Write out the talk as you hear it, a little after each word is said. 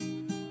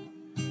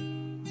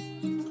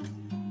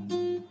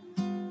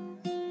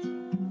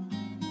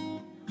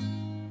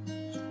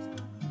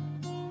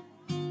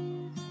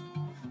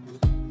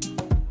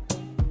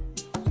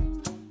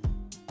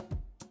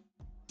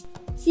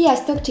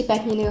Sziasztok,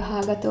 csipetnyinő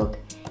hallgatók!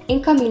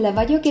 Én Kamilla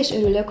vagyok, és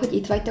örülök, hogy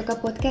itt vagytok a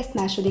podcast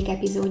második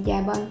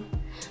epizódjában.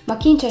 Ma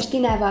Kincses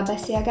Tinával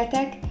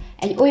beszélgetek,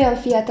 egy olyan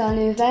fiatal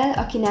nővel,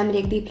 aki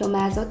nemrég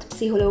diplomázott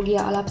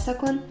pszichológia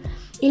alapszakon,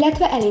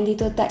 illetve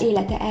elindította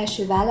élete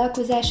első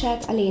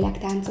vállalkozását, a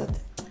lélektáncot.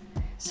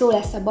 Szó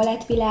lesz a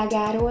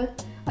balettvilágáról,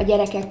 a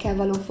gyerekekkel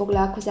való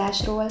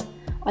foglalkozásról,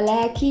 a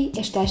lelki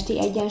és testi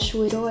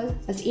egyensúlyról,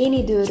 az én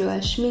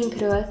időről,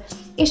 sminkről,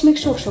 és még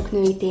sok-sok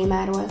női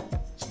témáról.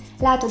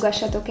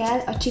 Látogassatok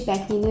el a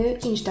Csipetnyinő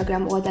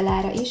Instagram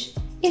oldalára is,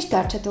 és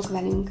tartsatok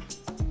velünk!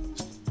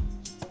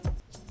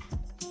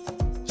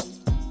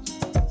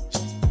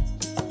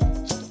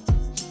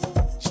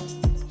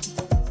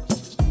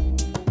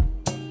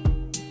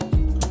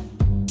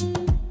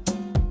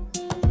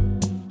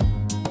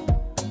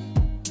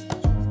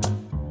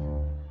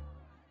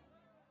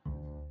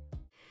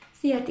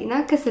 Szia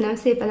Tina, köszönöm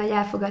szépen, hogy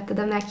elfogadtad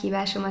a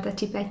meghívásomat a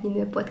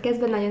Csipetnyinő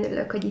podcastben, nagyon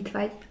örülök, hogy itt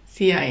vagy.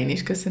 Szia, én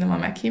is köszönöm a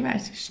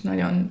meghívást, és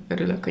nagyon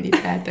örülök, hogy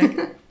itt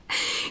lehetek.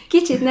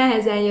 Kicsit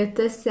nehezen jött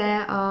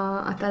össze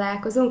a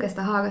találkozónk, ezt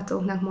a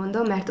hallgatóknak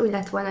mondom, mert úgy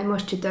lett volna, hogy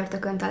most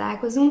csütörtökön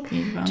találkozunk,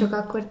 csak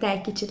akkor te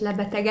egy kicsit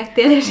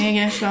lebetegedtél,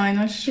 igen,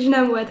 sajnos. És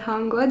nem volt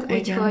hangod, igen.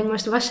 Úgyhogy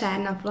most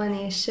vasárnap van,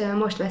 és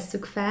most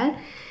vesszük fel.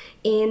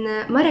 Én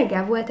ma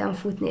reggel voltam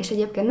futni, és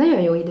egyébként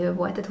nagyon jó idő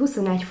volt, tehát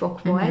 21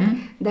 fok volt,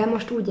 de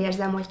most úgy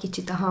érzem, hogy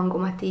kicsit a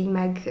hangomat így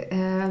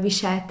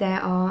megviselte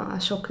a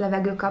sok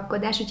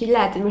levegőkapkodás, úgyhogy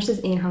lehet, hogy most az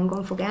én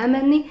hangom fog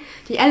elmenni,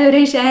 úgyhogy előre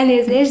is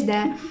elnézést,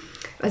 de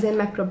azért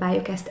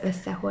megpróbáljuk ezt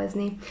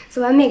összehozni.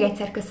 Szóval még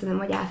egyszer köszönöm,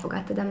 hogy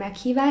elfogadtad a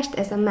meghívást,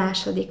 ez a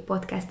második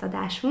podcast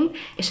adásunk,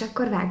 és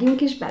akkor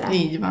vágjunk is bele.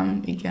 Így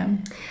van,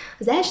 igen.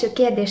 Az első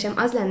kérdésem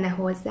az lenne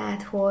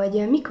hozzád,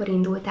 hogy mikor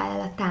indultál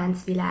el a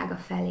táncvilága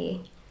felé?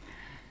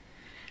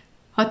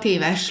 6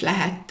 éves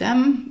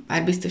lehettem,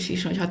 bár biztos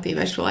is, hogy 6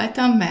 éves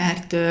voltam,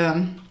 mert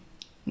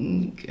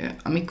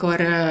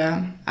amikor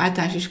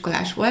általános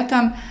iskolás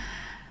voltam,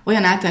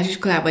 olyan általános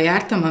iskolába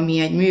jártam, ami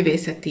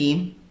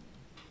egy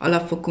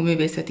alapfokú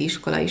művészeti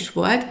iskola is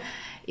volt,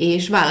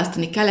 és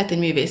választani kellett egy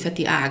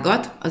művészeti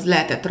ágat, az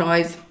lehetett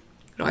rajz,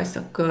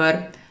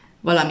 rajzszakkör,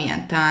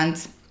 valamilyen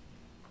tánc,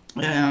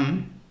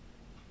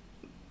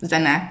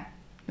 zene,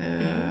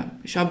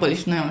 és abból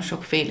is nagyon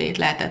sokfélét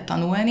lehetett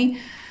tanulni,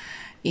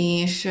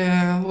 és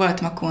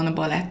volt Makón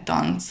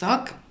baletttant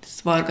szak,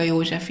 ezt Varga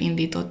József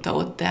indította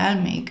ott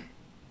el, még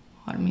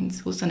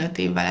 30-25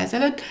 évvel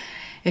ezelőtt,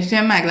 és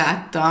én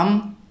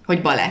megláttam,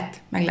 hogy balett.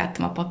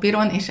 Megláttam a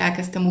papíron, és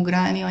elkezdtem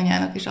ugrálni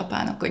anyának és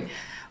apának, hogy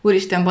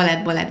úristen,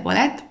 balett, balett,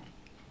 balett.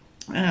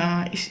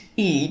 És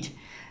így.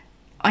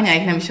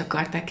 Anyáik nem is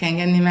akarták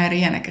engedni, mert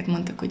ilyeneket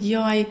mondtak, hogy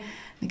jaj,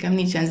 nekem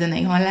nincsen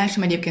zenei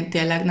hallásom, egyébként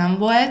tényleg nem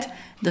volt,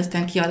 de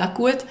aztán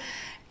kialakult,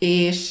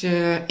 és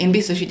én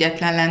biztos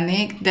ügyetlen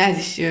lennék, de ez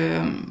is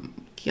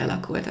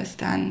kialakult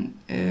aztán.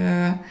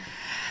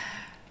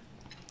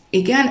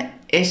 Igen,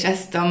 és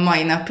ezt a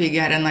mai napig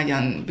erre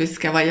nagyon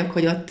büszke vagyok,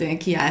 hogy ott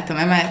kiálltam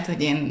emellett,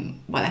 hogy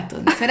én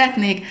balettozni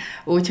szeretnék,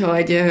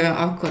 úgyhogy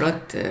akkor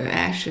ott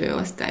első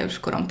osztályos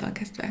koromtól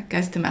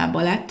kezdtem el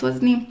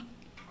balettozni.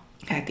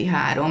 Heti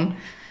 3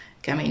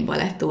 kemény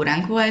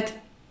balettóránk volt,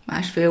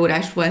 1,5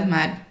 órás volt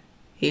már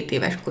 7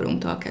 éves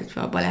korunktól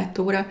kezdve a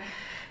balettóra.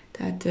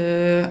 Tehát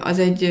az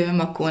egy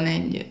Makón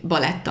egy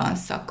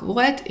balettanszak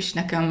volt, és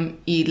nekem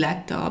így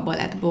lett a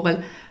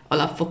balettból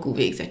alapfokú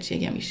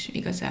végzettségem is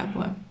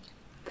igazából.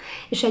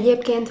 És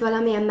egyébként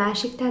valamilyen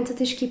másik táncot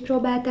is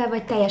kipróbáltál,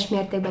 vagy teljes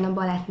mértékben a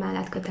balett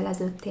mellett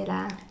köteleződtél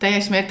el?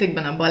 Teljes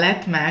mértékben a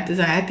balett, mert ez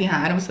a heti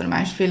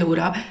 3-szor 1,5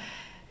 óra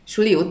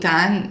suli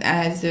után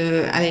ez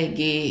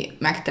eléggé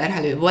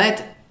megterhelő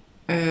volt,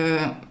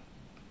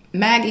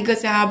 meg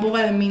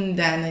igazából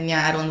minden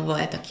nyáron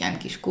voltak ilyen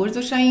kis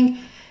kurzusaink,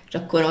 és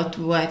akkor ott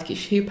volt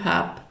kis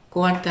hip-hop,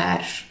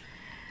 kortárs,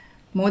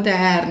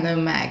 modern,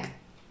 meg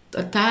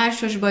a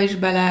társasba is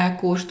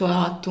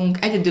belekóstolhattunk.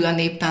 Egyedül a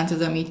néptánc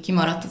az, ami így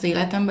kimaradt az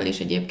életemből, és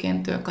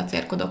egyébként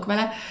kacérkodok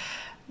vele.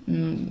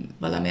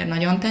 Valamiért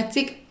nagyon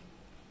tetszik.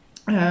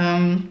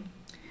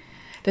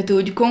 Tehát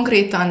úgy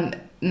konkrétan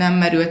nem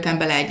merültem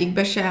bele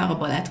egyikbe se, a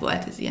balett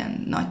volt ez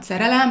ilyen nagy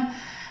szerelem,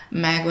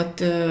 meg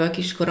ott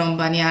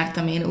kiskoromban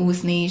jártam én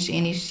úszni is,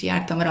 én is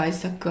jártam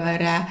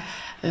rajzszakkörre,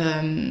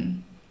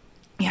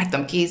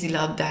 jártam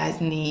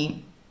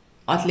kézilabdázni,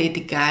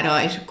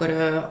 atlétikára, és akkor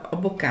a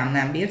bokám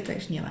nem bírta,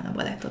 és nyilván a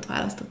balettot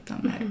választottam,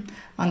 mert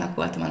annak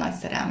voltam a nagy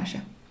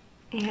szerelmese.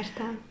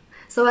 Értem.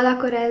 Szóval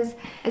akkor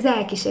ez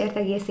elkísért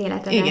egész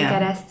életeden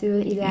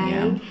keresztül idáig,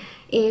 igen.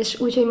 És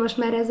úgyhogy most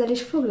már ezzel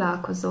is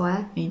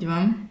foglalkozol. Így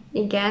van.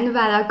 Igen,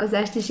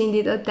 vállalkozást is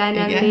indítottál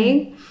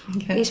nemrég,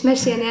 és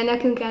mesélnél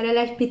nekünk erről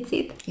egy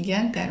picit?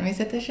 Igen,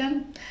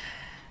 természetesen.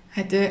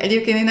 Hát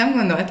egyébként én nem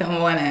gondoltam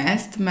volna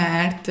ezt,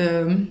 mert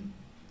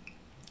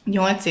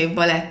 8 év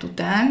balett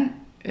után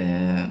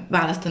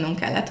választanunk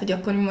kellett, hogy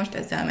akkor mi most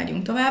ezzel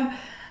megyünk tovább,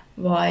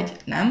 vagy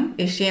nem.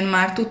 És én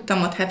már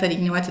tudtam ott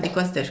 7.-8.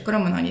 osztályos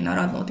koromban, hogy én a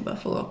Radnótiba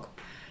fogok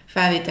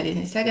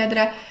felvételizni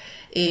Szegedre,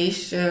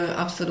 és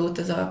abszolút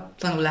ez a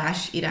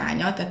tanulás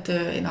iránya, tehát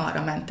én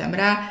arra mentem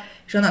rá,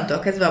 és onnantól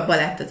kezdve a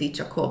balett az így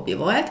csak hobbi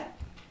volt,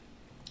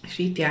 és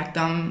itt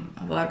jártam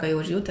a Varga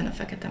Józsi után a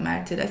Fekete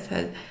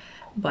Mercedeshez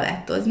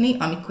balettozni,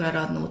 amikor a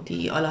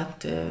Radnóti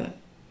alatt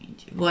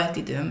így volt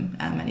időm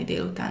elmenni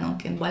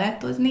délutánonként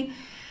balettozni,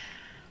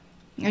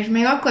 és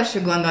még akkor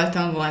sem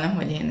gondoltam volna,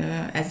 hogy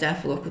én ezzel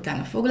fogok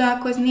utána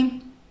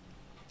foglalkozni,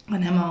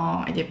 hanem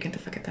egyébként a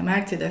Fekete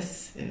Mercedes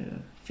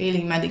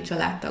félig meddig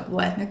családtag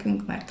volt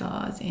nekünk, mert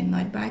az én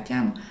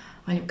nagybátyám,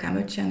 anyukám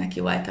öccse, neki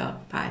volt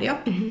a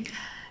párja,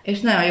 és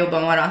nagyon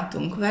jobban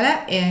maradtunk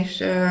vele,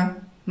 és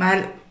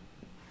már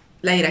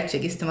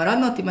leérettségiztem a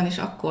Radnótiban, és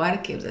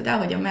akkor képzeld el,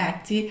 hogy a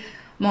Merci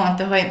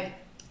mondta, hogy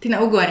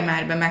Tina, ugorj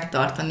már be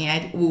megtartani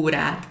egy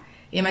órát.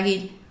 Én meg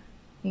így,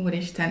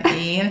 úristen,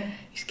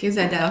 és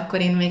képzeld el,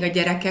 akkor én még a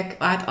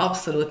gyerekek, hát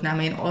abszolút nem,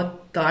 én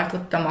ott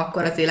tartottam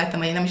akkor az életem,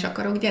 hogy én nem is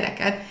akarok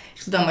gyereket,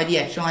 és tudom, hogy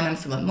ilyet soha nem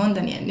szabad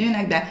mondani ilyen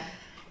nőnek, de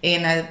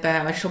én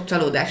ebben a sok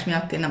csalódás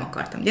miatt én nem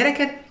akartam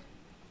gyereket.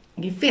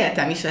 Én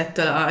féltem is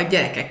ettől a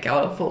gyerekekkel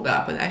való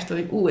foglalkozástól,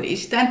 hogy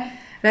úristen,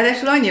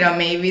 ráadásul annyira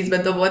mély vízbe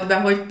dobott be,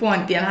 hogy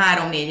pont ilyen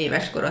 3-4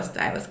 éves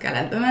korosztályhoz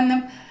kellett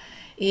bemennem,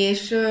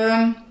 és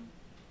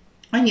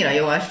annyira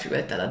jól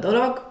sült el a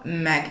dolog,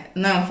 meg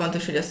nagyon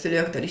fontos, hogy a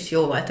szülőktől is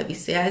jó volt a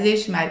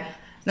visszajelzés, mert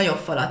nagyobb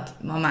falat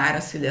ma már a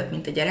szülők,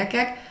 mint a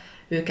gyerekek,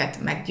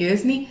 őket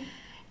meggyőzni,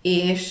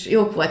 és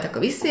jók voltak a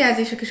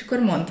visszajelzések, és akkor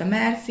mondta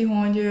Merci,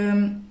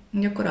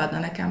 hogy akkor adna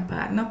nekem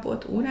pár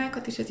napot,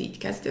 órákat, és ez így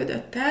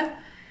kezdődött el.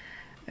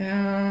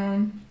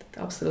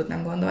 Abszolút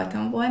nem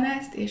gondoltam volna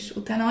ezt, és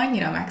utána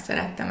annyira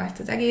megszerettem ezt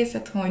az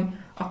egészet, hogy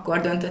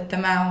akkor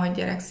döntöttem el, hogy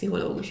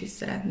gyerekpszichológus is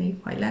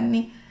szeretnék majd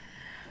lenni,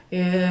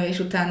 és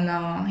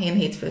utána én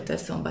hétfőtől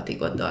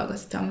szombatig ott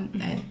dolgoztam.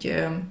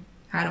 Egy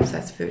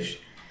 300 fős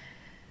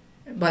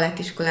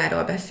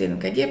balettiskoláról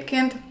beszélünk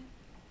egyébként,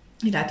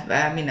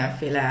 illetve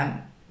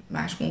mindenféle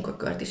más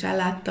munkakört is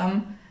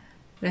elláttam,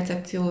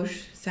 recepciós,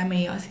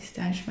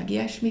 személyasszisztens, meg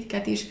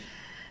ilyesmiket is,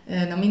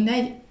 na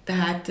mindegy,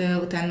 tehát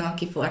utána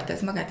kifort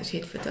ez magát, és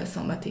hétfőtől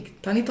szombatig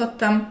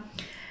tanítottam.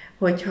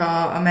 Hogyha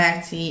a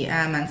Merci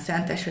elment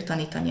Szentesre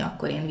tanítani,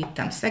 akkor én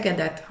vittem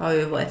Szegedet, ha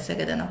ő volt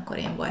Szegeden, akkor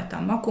én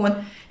voltam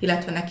Makón,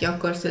 illetve neki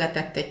akkor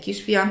született egy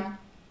kisfia,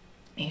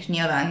 és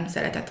nyilván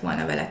szeretett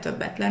volna vele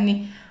többet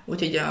lenni,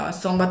 úgyhogy a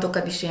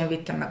szombatokat is én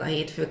vittem, meg a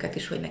hétfőket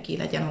is, hogy neki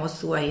legyen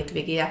hosszú a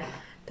hétvégéje.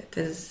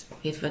 Tehát ez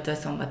hétfőtől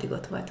szombatig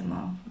ott voltam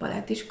a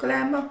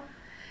balettiskolában.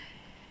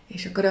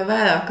 És akkor a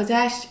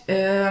vállalkozás,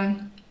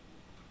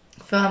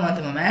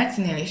 felmondtam a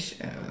Mercinél, és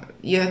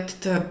jött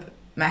több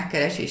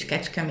megkeresés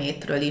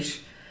Kecskemétről is,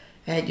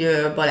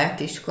 egy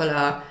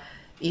balettiskola,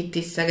 itt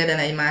is Szegeden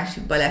egy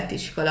másik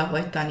balettiskola,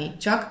 hogy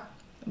tanítsak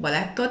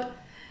balettot,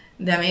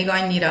 de még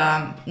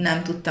annyira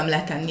nem tudtam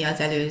letenni az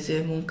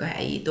előző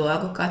munkahelyi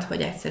dolgokat,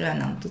 hogy egyszerűen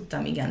nem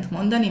tudtam igent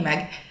mondani,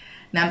 meg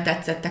nem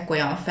tetszettek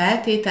olyan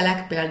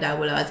feltételek,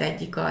 például az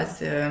egyik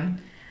az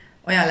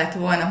olyan lett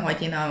volna, hogy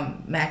én a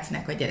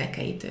Mercinek a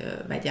gyerekeit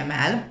vegyem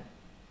el.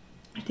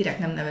 Direkt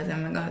nem nevezem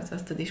meg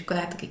azt az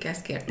iskolát, akik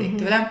ezt kérték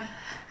tőlem.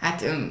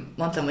 Hát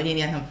mondtam, hogy én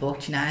ilyet nem fogok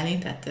csinálni,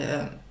 tehát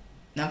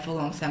nem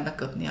fogom szembe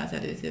köpni az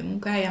előző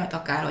munkáját,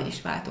 akárhogy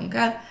is váltunk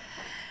el.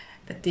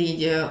 Tehát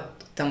így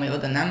tudtam, hogy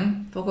oda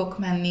nem fogok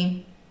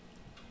menni,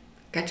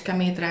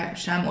 Kecskemétre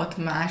sem, ott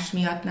más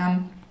miatt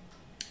nem.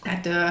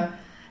 Tehát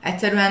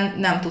egyszerűen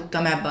nem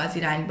tudtam ebbe az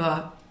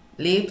irányba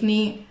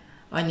lépni,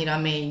 annyira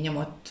mély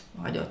nyomot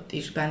hagyott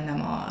is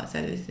bennem az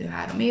előző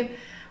 3 év.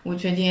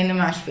 Úgyhogy én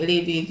 1,5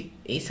 évig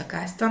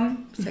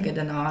éjszakáztam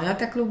Szegeden a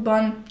Jate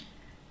Klubban,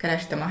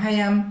 kerestem a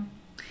helyem,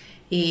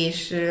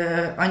 és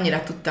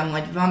annyira tudtam,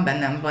 hogy van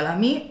bennem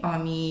valami,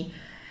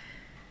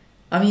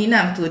 ami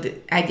nem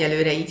tud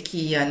egyelőre így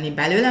kijönni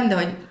belőlem, de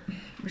hogy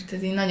most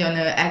ez így nagyon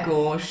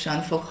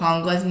egósan fog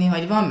hangozni,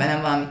 hogy van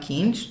bennem valami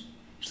kincs,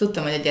 és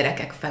tudtam, hogy a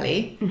gyerekek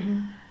felé,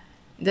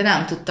 de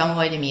nem tudtam,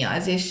 hogy mi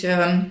az, és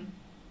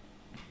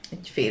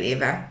egy fél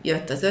éve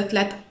jött az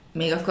ötlet,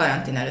 még a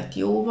karantén előtt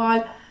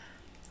jóval,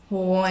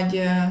 hogy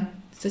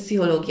ezt a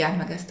pszichológiát,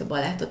 meg ezt a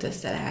balettot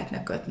össze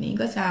lehetne kötni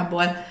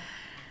igazából,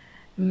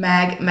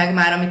 meg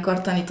már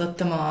amikor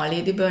tanítottam a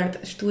Lady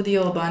Bird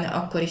stúdióban,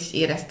 akkor is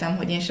éreztem,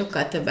 hogy én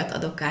sokkal többet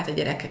adok át a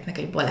gyerekeknek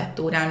egy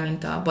balettórán,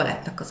 mint a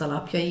balettnak az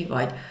alapjai,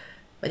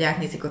 vagy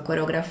átnézik a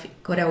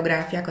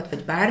koreográfiákat,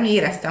 vagy bármi.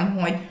 Éreztem,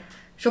 hogy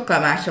sokkal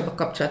másabb a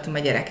kapcsolatom a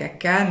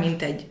gyerekekkel,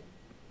 mint egy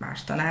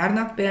más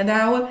tanárnak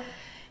például,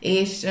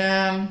 és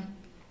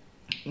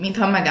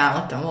mintha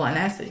megálmodtam volna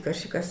ezt, hogy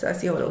kössük össze a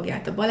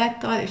pszichológiát a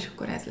balettal, és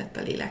akkor ez lett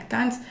a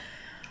lélektánc.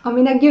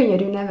 Aminek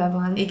gyönyörű neve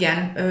van.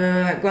 Igen,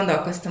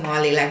 gondolkoztam a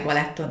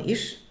lélekbaletton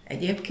is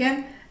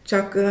egyébként,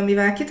 csak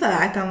mivel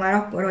kitaláltam már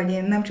akkor, hogy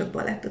én nem csak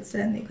balettot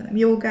szeretnék, hanem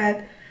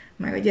jogát,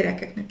 meg a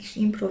gyerekeknek is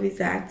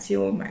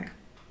improvizáció, meg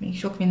még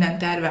sok minden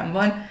tervem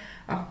van,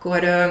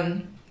 akkor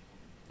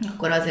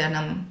azért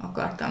nem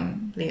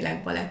akartam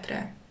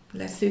lélekbalettre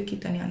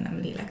leszűkíteni, hanem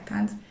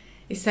lélektánc.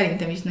 És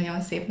szerintem is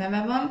nagyon szép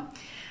neve van.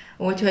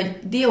 Úgyhogy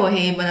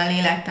dióhéjban a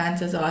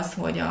lélektánc az,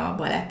 hogy a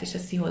balett és a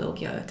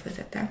pszichológia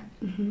ötvözete.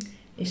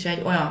 És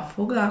egy olyan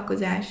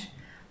foglalkozás,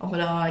 ahol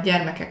a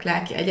gyermekek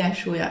lelki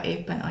egyensúlya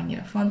éppen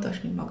annyira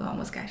fontos, mint maga a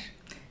mozgás.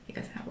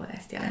 igazából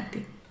ezt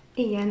jelenti.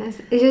 Igen,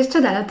 ez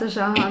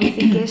csodálatosan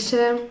hangzik,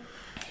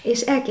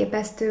 és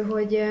elképesztő,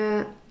 hogy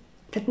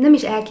tehát nem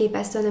is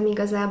elképesztő, hanem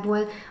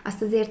igazából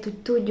azt azért úgy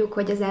tudjuk,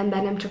 hogy az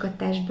ember nem csak a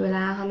testből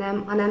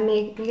áll, hanem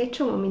még egy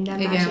csomó minden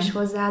más is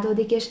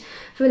hozzáadódik, és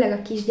főleg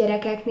a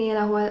kisgyerekeknél,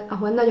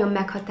 ahol nagyon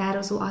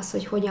meghatározó az,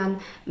 hogy hogyan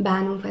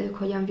bánunk velük,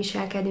 hogyan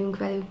viselkedünk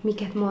velük,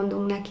 miket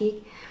mondunk nekik,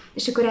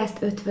 és akkor ezt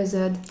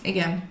ötvözöd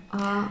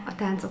a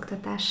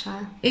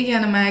táncoktatással.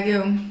 Igen,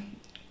 meg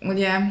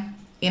ugye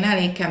én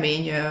elég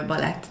kemény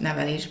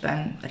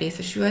balettnevelésben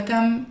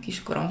részesültem,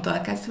 kiskoromtól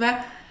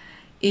kezdve,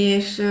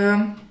 és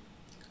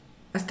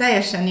az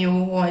teljesen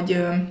jó,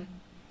 hogy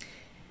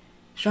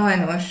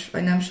sajnos,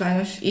 vagy nem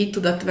sajnos, így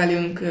tudott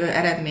velünk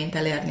eredményt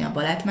elérni a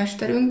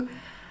balettmesterünk,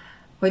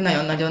 hogy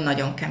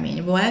nagyon-nagyon-nagyon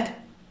kemény volt,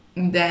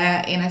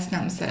 de én ezt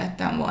nem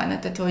szerettem volna.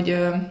 Tehát, hogy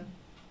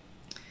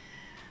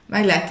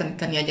meg lehet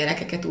tanítani a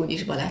gyerekeket úgy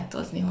is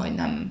balettozni, hogy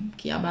nem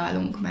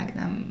kiabálunk, meg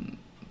nem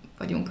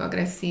vagyunk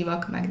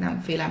agresszívak, meg nem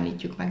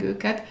félemlítjük meg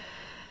őket.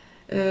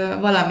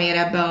 Valamiért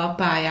ebbe a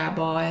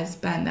pályába ez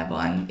benne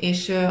van,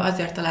 és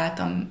azért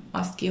találtam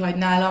azt ki, hogy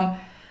nálam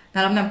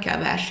nem kell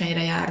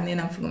versenyre járni,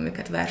 nem fogom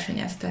őket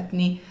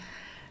versenyeztetni,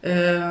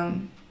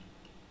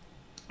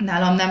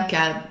 nálam nem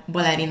kell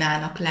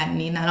balerinának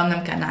lenni, nálam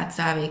nem kell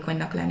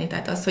nátszálvékonynak lenni,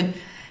 tehát az, hogy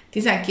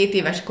 12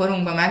 éves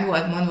korunkban meg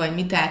volt mondva, hogy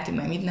mit tehetünk,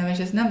 meg mit nem, és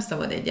ezt nem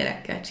szabad egy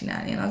gyerekkel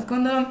csinálni, én azt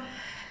gondolom.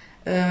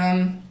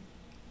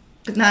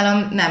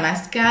 Nálam nem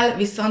ezt kell,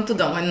 viszont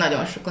tudom, hogy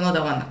nagyon sokan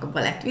oda vannak a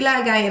balett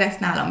világáért, ezt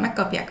nálam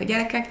megkapják a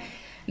gyerekek,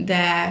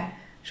 de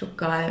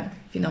sokkal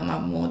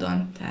finomabb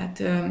módon.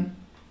 Tehát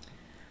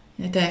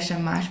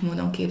teljesen más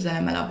módon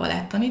képzelem el a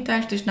balett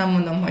tanítást, és nem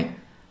mondom, hogy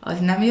az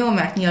nem jó,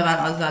 mert nyilván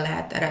azzal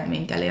lehet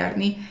eredményt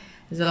elérni,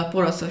 ezzel a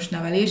poroszos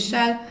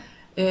neveléssel.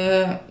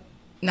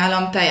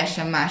 Nálam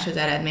teljesen más az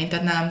eredmény,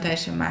 tehát nálam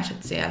teljesen más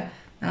a cél.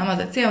 Nálam az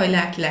a cél, hogy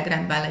lelkileg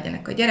rendben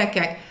legyenek a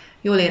gyerekek,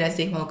 jól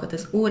érezzék magukat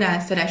az órán,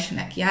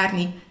 szeressenek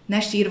járni, ne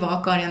sírva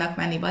akarjanak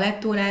menni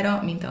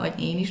balettórára, mint ahogy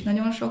én is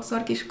nagyon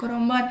sokszor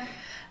kiskoromban,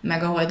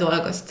 meg ahol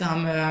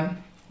dolgoztam,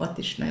 ott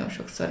is nagyon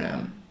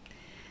sokszor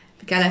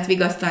kellett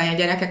vigasztalni a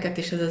gyerekeket,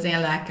 és ez az én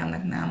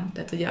lelkemnek nem.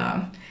 Tehát ugye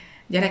a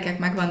gyerekek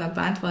meg vannak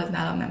bántva, az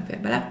nálam nem fér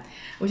bele.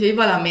 Úgyhogy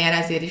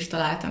valamiért ezért is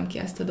találtam ki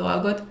ezt a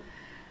dolgot,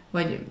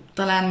 hogy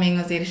talán még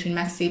azért is, hogy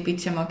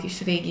megszépítsem a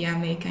kis régi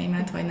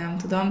emlékeimet, vagy nem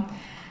tudom.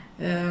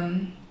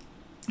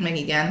 Meg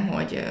igen,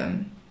 hogy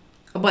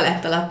a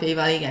balett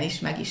alapjaival igenis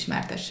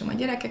megismertessem a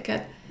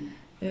gyerekeket,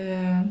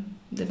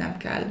 de nem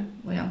kell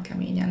olyan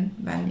keményen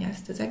venni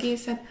ezt az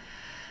egészet.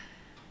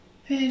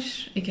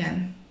 És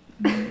igen,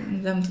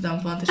 nem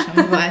tudom pontosan,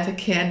 mi volt a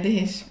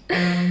kérdés.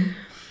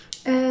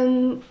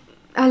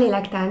 A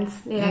lélektánc.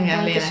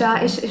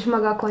 És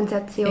maga a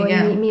koncepció,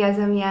 hogy mi az,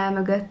 ami áll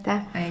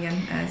mögötte. Igen,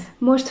 ez.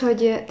 Most,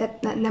 hogy,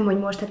 tehát nem hogy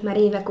most, tehát már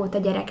évek óta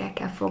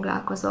gyerekekkel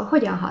foglalkozol,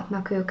 hogyan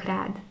hatnak ők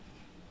rád?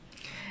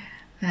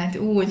 Hát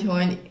úgy,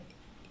 hogy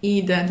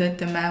így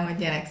döntöttem el, hogy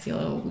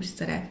gyerekpszichológus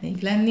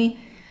szeretnék lenni.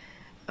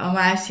 A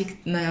másik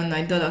nagyon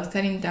nagy dolog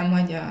szerintem,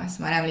 hogy azt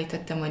már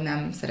említettem, hogy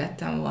nem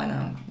szerettem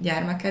volna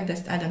gyermeket, de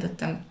ezt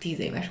eldöntöttem 10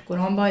 éves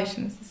koromban, és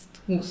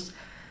ezt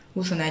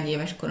 21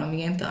 éves koromig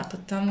én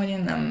tartottam, hogy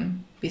én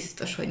nem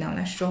biztos, hogy nem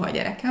lesz soha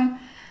gyerekem.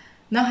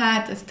 Na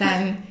hát,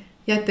 aztán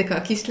jöttek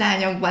a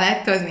kislányok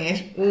balettozni,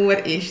 és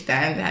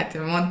úristen,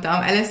 hát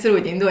mondtam, először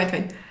úgy indult,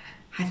 hogy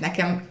hát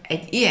nekem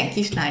egy ilyen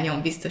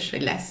kislányom biztos,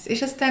 hogy lesz.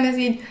 És aztán ez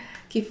így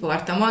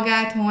kiforta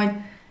magát, hogy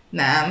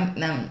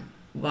nem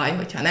baj,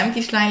 hogyha nem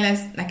kislány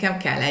lesz, nekem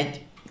kell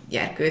egy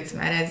gyerkőc,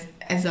 mert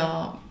ez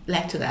a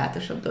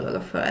legcsodálatosabb dolog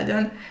a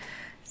Földön.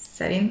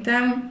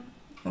 Szerintem,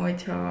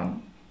 hogyha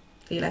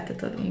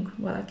életet adunk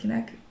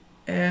valakinek,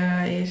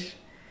 és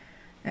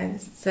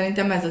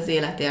szerintem ez az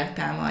élet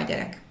értelme a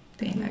gyerek,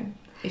 tényleg.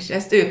 És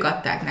ezt ők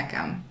adták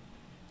nekem,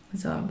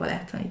 ez a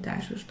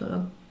baletttanításos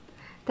dolog.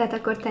 Tehát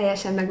akkor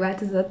teljesen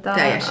megváltozott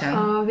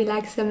a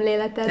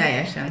világszemléleted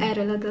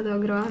erről a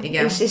dologról.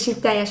 Igen. És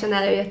itt teljesen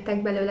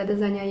előjöttek belőled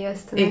az anyai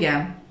ösztönök.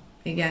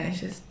 Igen,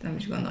 és ezt nem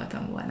is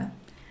gondoltam volna.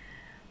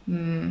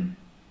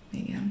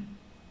 Igen.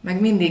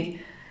 Meg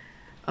mindig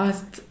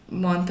azt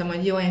mondtam,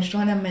 hogy jó, én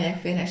soha nem megyek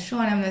félre,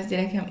 soha nem lesz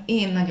gyerekem,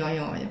 én nagyon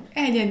jól vagyok.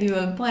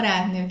 Egyedül,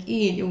 barátnők,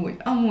 így, úgy,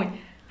 amúgy.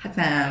 Hát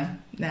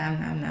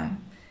nem.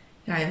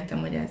 Rájöttem,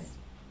 hogy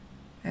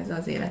ez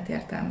az élet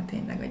értelme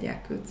tényleg a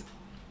gyerkőc.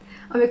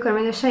 Amikor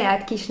majd a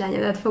saját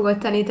kislányodat fogod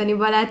tanítani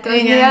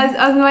balettozni,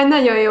 az majd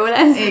nagyon jó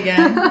lesz.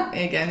 Igen.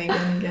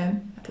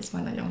 Hát ezt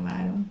majd nagyon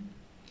várom.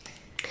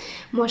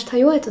 Most, ha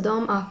jól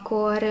tudom,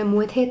 akkor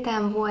múlt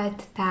héten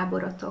volt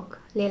táborotok,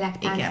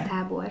 lélektánc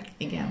tábor.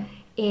 Igen.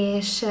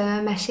 És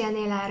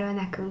mesélnél erről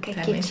nekünk egy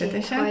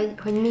kicsit,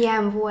 hogy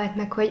milyen volt,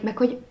 meg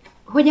hogy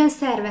hogyan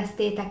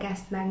szerveztétek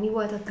ezt meg, mi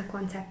volt ott a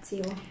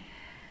koncepció?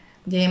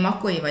 Ugye én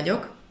makói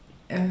vagyok,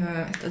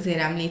 ezt azért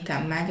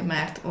említem meg,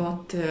 mert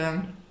ott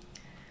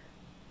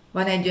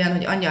van egy olyan,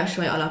 hogy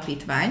Angyalsoly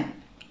Alapítvány,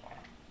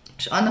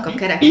 és annak a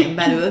keretén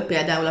belül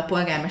például a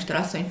polgármester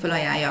asszony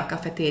felajánlja a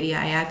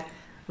kafetériáját,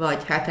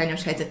 vagy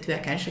hátrányos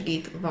helyzetűeken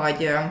segít,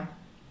 vagy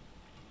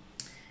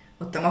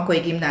ott a Makói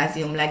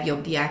Gimnázium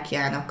legjobb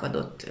diákjának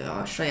adott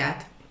a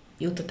saját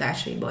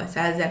juttatásaiból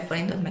 100 000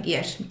 forintot, meg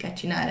ilyesmiket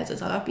csinál ez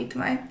az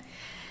alapítvány.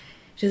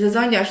 És ez az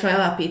Angyalsaj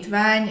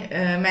Alapítvány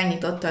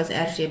megnyitotta az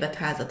Erzsébet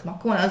házat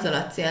Makón azzal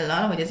a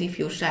céllal, hogy az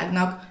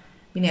ifjúságnak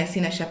minél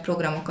színesebb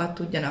programokat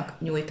tudjanak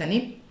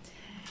nyújtani.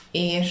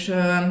 És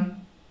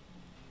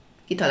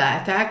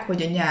kitalálták,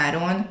 hogy a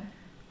nyáron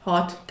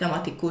 6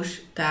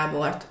 tematikus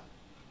tábort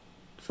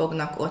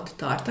fognak ott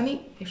tartani,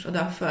 és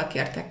oda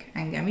felkértek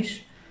engem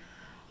is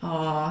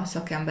a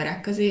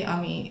szakemberek közé,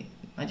 ami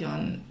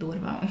nagyon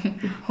durva,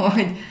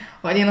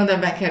 hogy én oda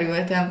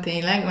bekerültem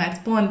tényleg,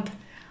 mert pont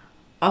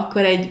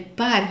akkor egy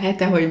pár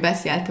hete, hogy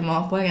beszéltem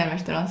a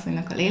polgármester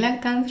asszonynak a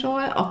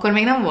lélektáncról, akkor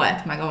még nem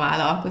volt meg a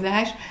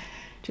vállalkozás,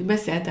 csak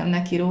beszéltem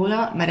neki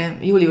róla,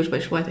 mert júliusban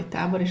is volt egy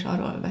tábor, és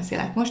arról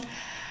beszélek most,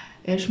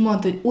 és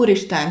mondta, hogy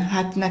úristen,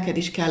 hát neked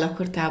is kell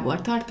akkor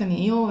tábor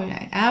tartani, jó,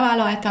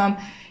 elvállaltam,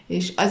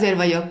 és azért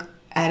vagyok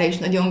erre is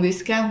nagyon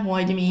büszke,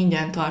 hogy mi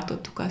ingyen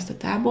tartottuk azt a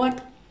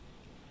tábort.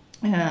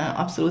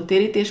 Abszolút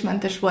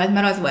térítésmentes volt,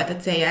 mert az volt a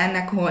célja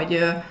ennek,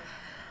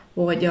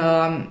 hogy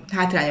a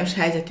hátrányos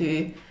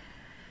helyzetű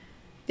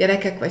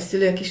gyerekek vagy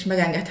szülők is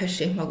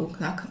megengedhessék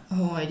maguknak,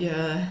 hogy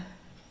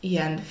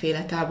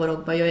ilyenféle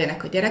táborokba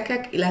jöjjenek a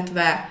gyerekek,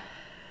 illetve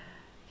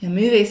a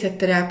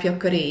művészetterápia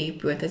köré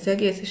épült az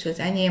egész, és az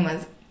enyém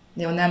az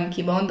jó, nem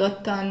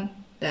kimondottan,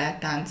 de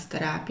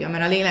táncterápia,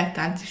 mert a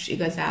lélektánc is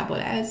igazából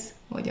ez,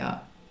 hogy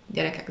a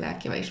gyerekek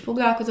lelkével is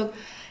foglalkozok.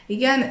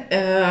 Igen,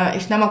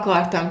 és nem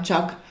akartam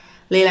csak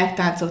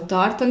lélektáncot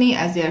tartani,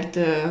 ezért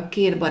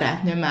 2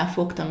 barátnőmmel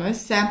fogtam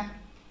össze.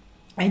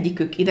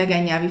 Egyikük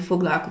idegen nyelvi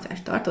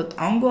foglalkozást tartott,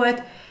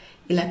 angolt,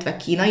 illetve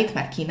kínait,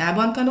 mert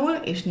Kínában tanul,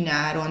 és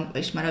nyáron,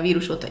 és már a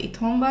vírus óta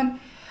itthon van.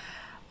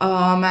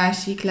 A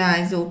másik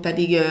lányzó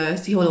pedig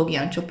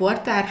pszichológián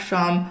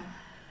csoporttársam,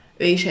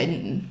 ő is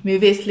egy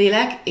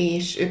művészlélek,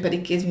 és ő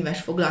pedig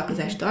kézműves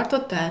foglalkozást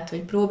tartott, tehát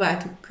hogy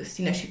próbáltuk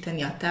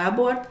színesíteni a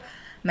tábort,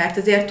 mert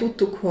azért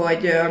tudtuk,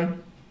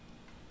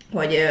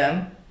 hogy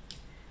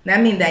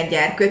nem minden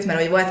gyerkőc, mert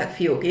hogy voltak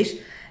fiúk is,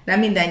 nem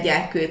minden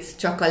gyerkőc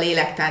csak a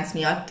lélektánc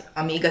miatt,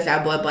 ami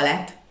igazából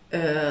balett,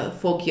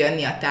 fog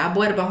jönni a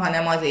táborba,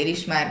 hanem azért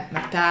is,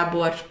 mert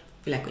tábor,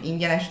 főleg, hogy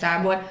ingyenes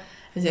tábor,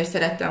 ezért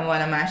szerettem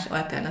volna más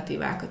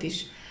alternatívákat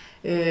is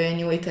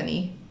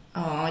nyújtani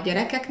a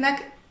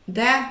gyerekeknek,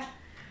 de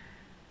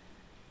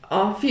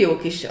a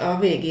fiúk is a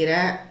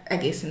végére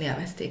egészen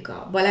élvezték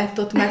a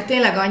balettot, mert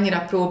tényleg annyira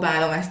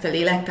próbálom ezt a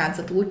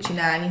lélektáncot úgy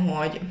csinálni,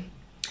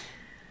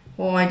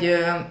 hogy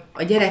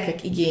a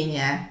gyerekek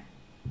igénye,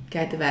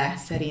 kedve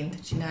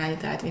szerint csinálni,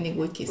 tehát mindig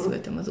úgy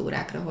készültem az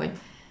órákra, hogy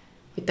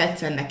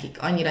tetszen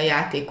nekik. Annyira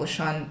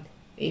játékosan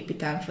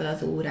építem fel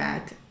az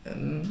órát.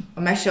 A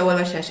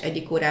meseolvasás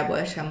egyik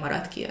órából sem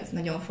maradt ki, ez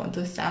nagyon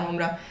fontos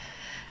számomra.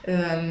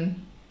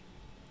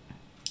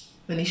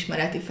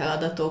 Önismereti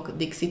feladatok,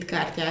 Dixit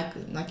kártyák,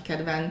 nagy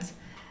kedvenc,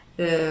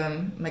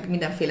 meg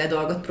mindenféle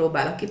dolgot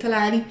próbálok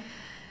kitalálni.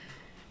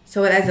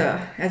 Szóval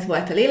ez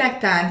volt a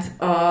lélektánc.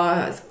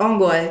 Az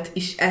angolt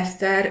is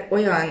Eszter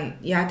olyan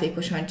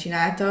játékosan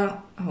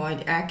csinálta,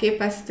 hogy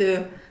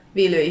elképesztő.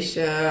 Vélő is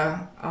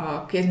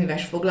a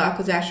kézműves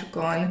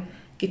foglalkozásokon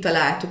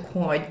kitaláltuk,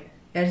 hogy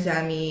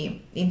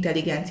érzelmi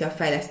intelligencia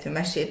fejlesztő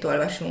mesét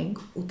olvasunk,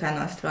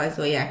 utána azt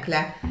rajzolják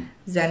le,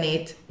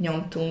 zenét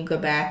nyomtunk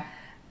be,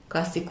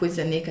 klasszikus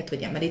zenéket,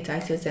 vagy a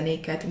meditációs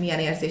zenéket, milyen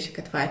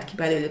érzéseket vált ki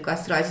belőlük,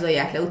 azt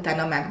rajzolják le,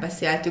 utána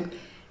megbeszéltük,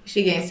 és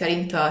igény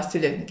szerint a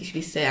szülőknek is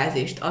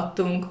visszajelzést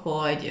adtunk,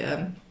 hogy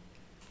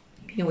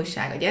mi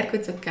újság a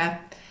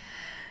gyerkőcökkel.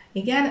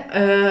 Igen,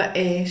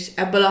 és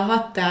ebből a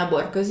 6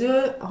 tábor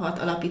közül, a 6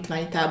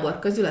 alapítványi tábor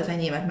közül az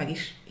enyémet meg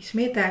is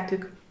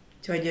ismételtük,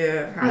 úgyhogy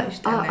hála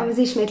Istennek. Az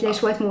ismétlés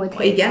volt múlt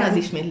héten. Igen, az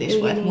ismétlés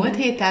volt múlt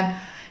héten,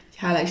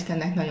 hála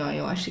Istennek nagyon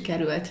jól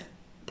sikerült,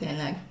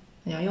 tényleg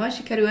nagyon jól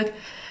sikerült.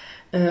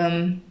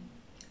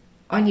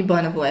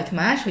 Annyiban volt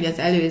más, hogy az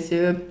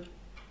előző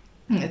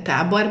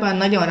táborban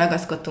nagyon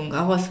ragaszkodtunk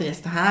ahhoz, hogy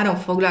ezt a 3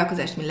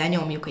 foglalkozást mi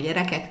lenyomjuk a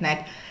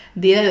gyerekeknek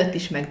délelőtt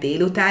is, meg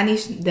délután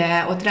is,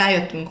 de ott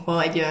rájöttünk,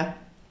 hogy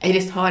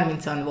egyrészt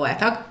 30-an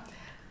voltak,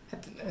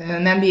 hát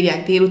nem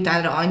bírják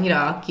délutánra,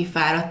 annyira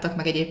kifáradtak,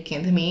 meg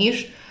egyébként mi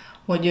is,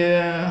 hogy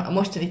a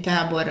mostani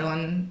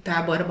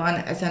táborban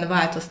ezen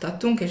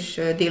változtattunk,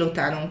 és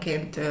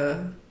délutánonként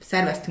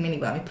szerveztünk mindig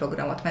valami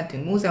programot,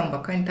 mentünk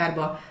múzeumba,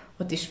 könyvtárba,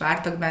 ott is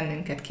vártak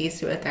bennünket,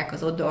 készültek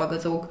az ott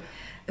dolgozók,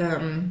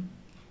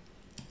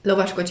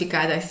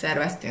 lovaskocsikázást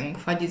szerveztünk,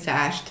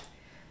 fagyizást,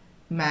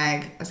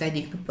 meg az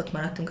egyik napot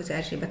maradtunk az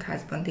Erzsébet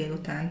házban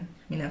délután,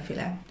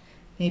 mindenféle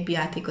népi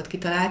játékot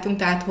kitaláltunk,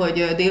 tehát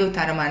hogy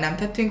délutánra már nem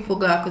tettünk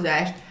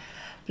foglalkozást,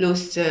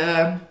 plusz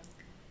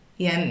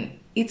ilyen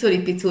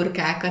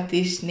icuri-picurkákat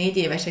is, 4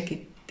 évesek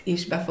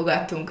is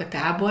befogadtunk a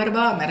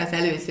táborba, mert az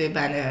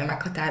előzőben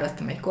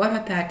meghatároztam egy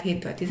korhatárt,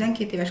 7-től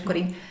 12 éves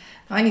korig.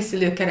 Annyi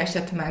szülő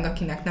keresett meg,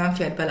 akinek nem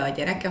fért bele a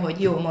gyereke,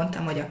 hogy jó,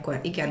 mondtam, hogy akkor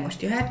igen,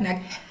 most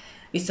jöhetnek,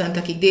 viszont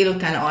akik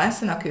délután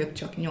alszanak, ők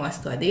csak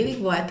 8-tól délig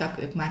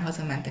voltak, ők már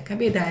hazamentek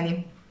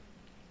ebédelni.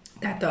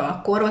 Tehát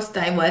a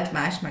korosztály volt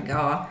más, meg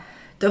a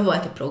több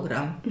volt a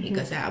program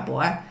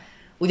igazából.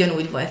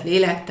 Ugyanúgy volt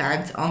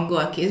lélektánc,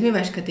 angol,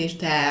 kézműveskedés,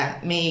 de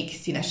még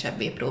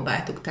színesebbé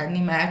próbáltuk tenni,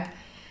 mert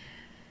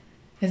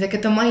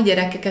ezeket a mai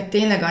gyerekeket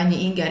tényleg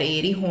annyi inger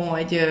éri,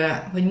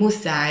 hogy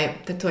muszáj,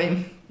 tehát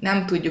hogy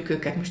nem tudjuk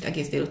őket most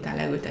egész délután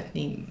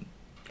leültetni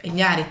egy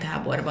nyári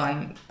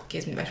táborban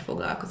kézműves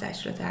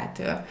foglalkozásra.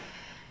 Tehát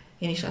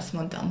én is azt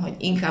mondtam, hogy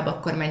inkább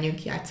akkor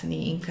menjünk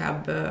játszani,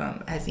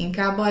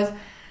 inkább az,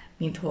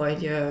 mint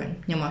hogy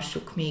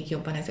nyomassuk még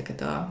jobban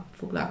ezeket a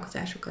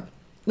foglalkozásokat.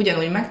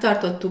 Ugyanúgy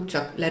megtartottuk,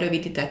 csak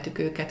lerövidítettük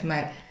őket,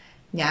 mert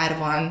nyár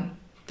van,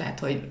 tehát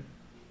hogy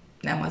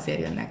nem azért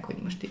jönnek, hogy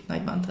most itt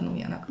nagyban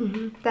tanuljanak.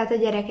 Tehát a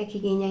gyerekek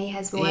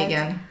igényeihez volt,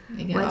 igen,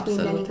 volt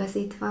abszolút. minden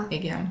igazítva.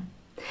 Igen.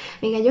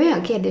 Még egy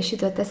olyan kérdés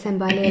jutott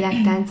eszembe a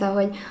lélektánca,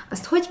 hogy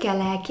azt hogy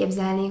kell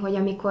elképzelni, hogy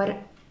amikor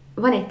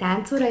van egy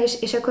táncóra,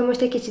 és akkor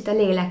most egy kicsit a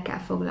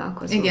lélekkel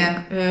foglalkozunk.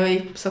 Igen,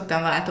 így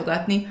szoktam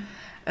váltogatni.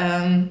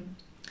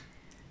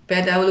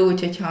 Például úgy,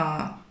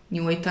 hogyha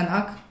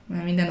nyújtanak,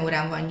 mert minden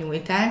órán van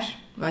nyújtás,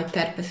 vagy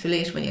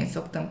terpeszülés, vagy én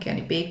szoktam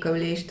kérni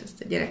békaülést,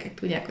 azt a gyerekek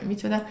tudják, hogy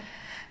micsoda,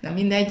 de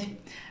mindegy.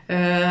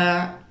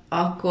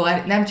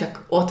 Akkor nem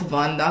csak ott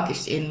vannak,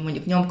 és én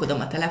mondjuk nyomkodom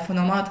a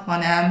telefonomat,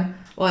 hanem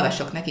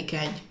olvasok nekik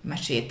egy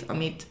mesét,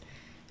 amit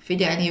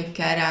figyelniük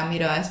kell rá,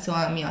 miről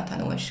szól, mi a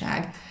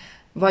tanulság.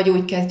 Vagy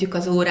úgy kezdjük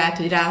az órát,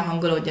 hogy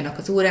ráhangolódjanak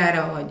az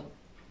órára, hogy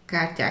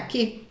kártyák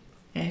ki,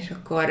 és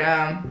akkor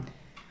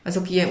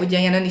azok ugye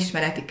ilyen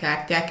önismereti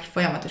kártyák, és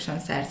folyamatosan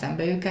szerzem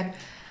be őket,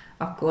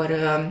 akkor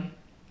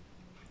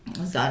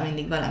azzal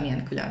mindig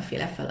valamilyen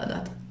különféle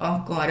feladat.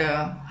 Akkor,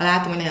 ha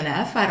látom, hogy nagyon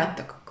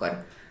elfáradtak,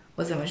 akkor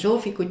hozzam a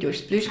Zsófi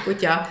kutyus,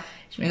 plüsskutya,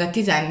 és még a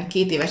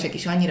 12 évesek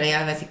is annyira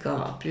élvezik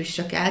a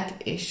plüssöket,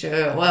 és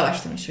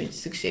olvastam is, hogy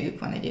szükségük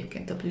van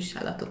egyébként a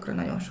plüssállatokra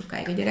nagyon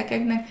sokáig a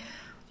gyerekeknek,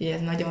 úgyhogy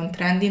ez nagyon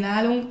trendi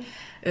nálunk.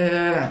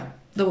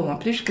 Dobom a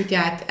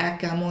plüsskutyát, el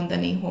kell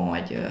mondani,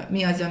 hogy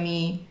mi az,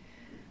 ami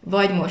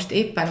vagy most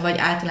éppen, vagy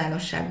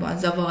általánosságban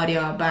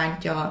zavarja,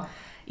 bántja,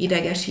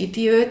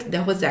 idegesíti őt, de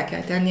hozzá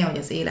kell tennie, hogy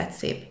az élet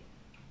szép.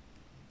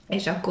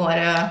 És akkor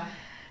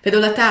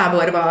például a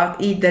táborban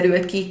így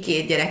derült ki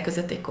 2 gyerek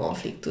között egy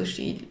konfliktus,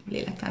 így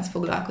lélektánc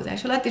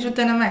foglalkozás alatt, és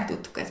utána meg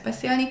tudtuk ezt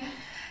beszélni.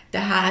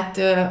 Tehát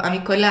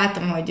amikor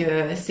látom, hogy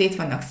szét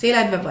vannak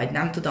széledve, vagy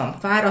nem tudom,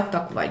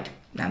 fáradtak, vagy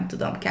nem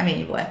tudom,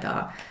 kemény volt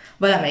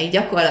valamelyik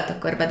gyakorlat,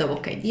 akkor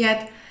bedobok egy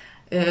ilyet,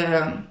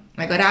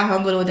 meg a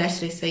ráhangolódás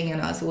része, igen,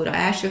 az óra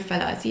első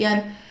fele az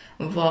ilyen,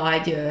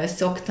 vagy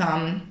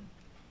szoktam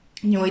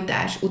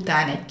nyújtás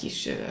után egy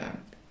kis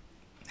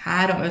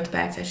 3-5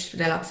 perces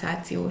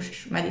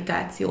relaxációs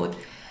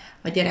meditációt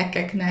a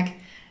gyerekeknek.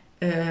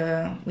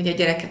 Ugye a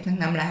gyerekeknek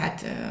nem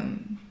lehet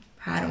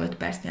 3-5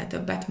 percnél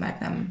többet, mert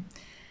nem.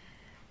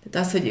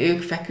 Tehát az, hogy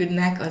ők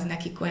feküdnek, az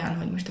nekik olyan,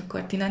 hogy most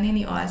akkor Tina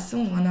néni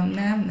alszunk, mondom,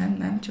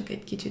 nem, csak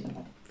egy kicsit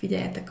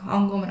figyeljetek a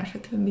hangomra,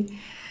 stb.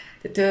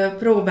 Tehát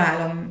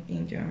próbálom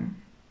így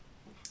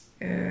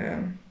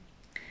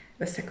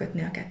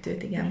összekötni a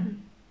kettőt,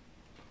 igen.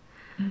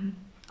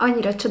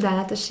 Annyira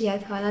csodálatos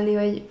ilyet hallani,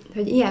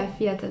 hogy ilyen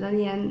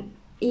fiatalon,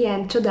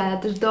 ilyen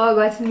csodálatos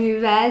dolgot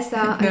művelsz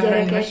a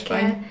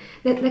gyerekekkel.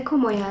 De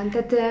komolyan,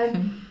 tehát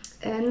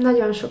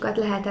nagyon sokat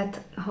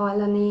lehetett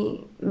hallani,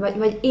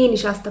 vagy én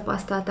is azt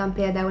tapasztaltam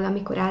például,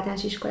 amikor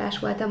általános iskolás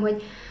voltam,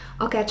 hogy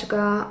akár csak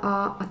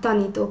a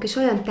tanítók is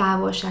olyan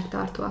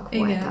távolságtartóak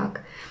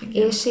voltak.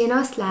 Igen. És én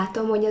azt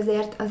látom, hogy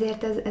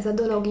azért ez a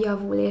dolog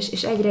javul,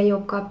 és egyre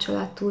jobb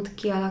kapcsolat tud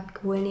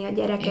kialakulni a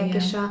gyerekek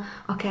igen. és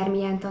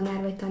akármilyen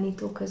tanár vagy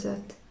tanító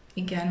között.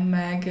 Igen,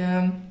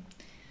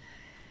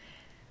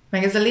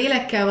 meg ez a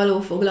lélekkel való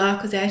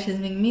foglalkozás, ez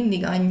még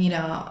mindig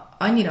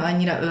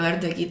annyira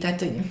ördögi, tehát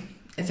hogy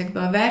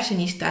ezekben a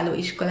versenyistáló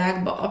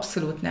iskolákban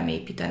abszolút nem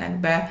építenek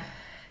be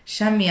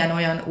semmilyen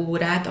olyan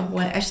órát,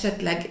 ahol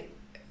esetleg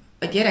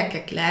a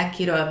gyerekek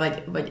lelkiről,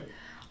 vagy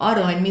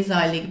arról, hogy mi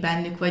zajlik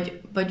bennük,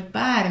 vagy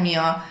bármi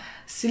a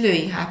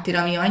szülői háttér,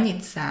 ami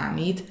annyit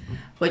számít,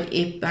 hogy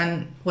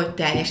éppen hogy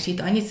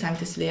teljesít, annyit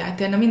számít a szülői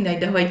háttér, na mindegy,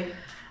 de hogy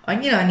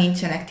annyira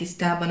nincsenek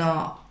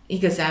tisztában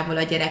igazából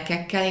a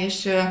gyerekekkel,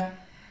 és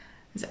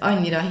ez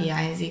annyira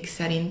hiányzik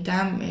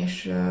szerintem,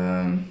 és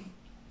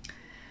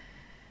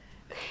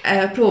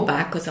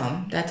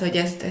próbálkozom. Tehát, hogy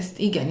ezt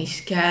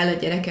igenis kell, a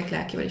gyerekek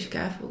lelkével is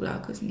kell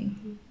foglalkozni.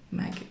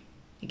 Meg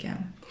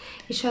igen.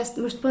 És azt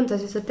most pont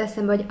az jutott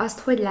eszembe, hogy azt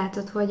hogy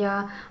látod, hogy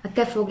a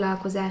te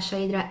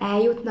foglalkozásaidra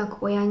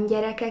eljutnak olyan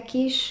gyerekek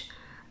is,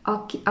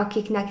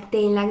 akiknek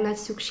tényleg nagy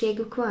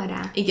szükségük van rá?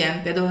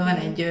 Igen, például van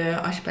egy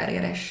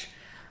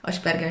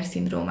Asperger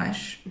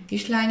szindrómás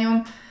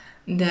kislányom,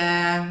 de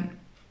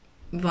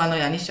van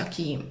olyan is,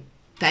 aki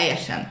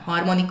teljesen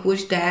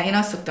harmonikus, de én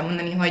azt szoktam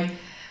mondani,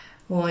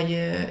 hogy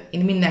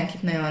én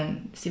mindenkit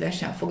nagyon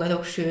szívesen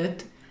fogadok,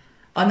 sőt,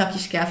 annak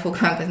is kell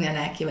foglalkozni a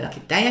lelkével, aki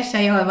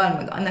teljesen jól van,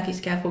 meg annak is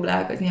kell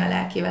foglalkozni a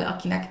lelkével,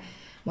 akinek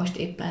most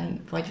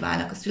éppen vagy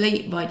válnak a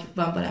szülei, vagy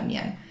van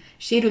valamilyen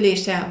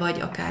sérülése, vagy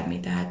akármi.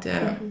 Tehát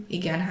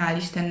igen, hál'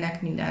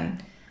 Istennek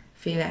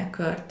mindenféle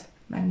kört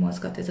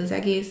megmozgat ez az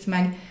egész,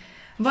 meg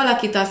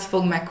valakit azt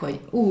fog meg, hogy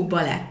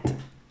balett,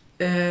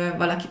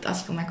 valakit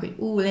azt fog meg, hogy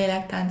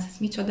lélektánc, ez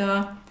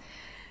micsoda,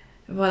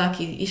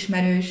 valaki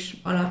ismerős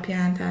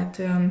alapján,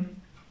 tehát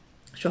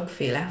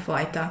sokféle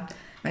fajta.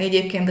 Meg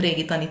egyébként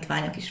régi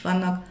tanítványok is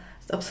vannak,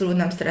 azt abszolút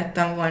nem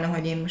szerettem volna,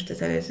 hogy én most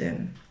az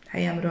előző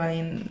helyemről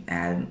én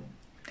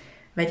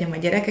elvegyem a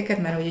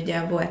gyerekeket, mert hogy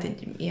ugye volt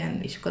egy ilyen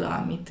iskola,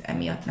 amit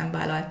emiatt nem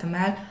vállaltam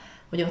el,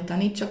 hogy ott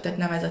tanítsak, tehát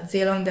nem ez a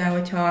célom, de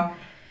hogyha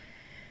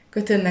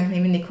kötődnek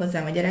még mindig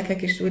hozzám a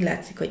gyerekek, és úgy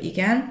látszik, hogy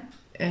igen,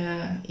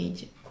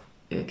 így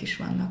ők is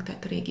vannak,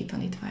 tehát a régi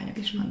tanítványok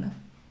is vannak.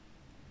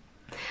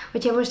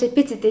 Hogyha most egy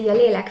picit így a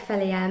lélek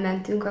felé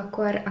elmentünk,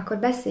 akkor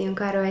beszéljünk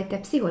arról, hogy te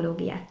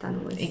pszichológiát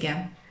tanulsz.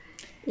 Igen.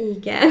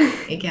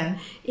 Igen.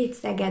 Itt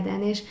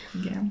Szegeden,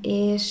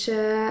 és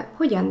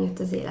hogyan jött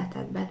az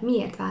életedbe?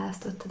 Miért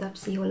választottad a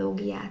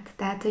pszichológiát?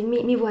 Tehát,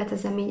 hogy mi volt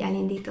az, ami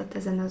elindított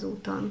ezen az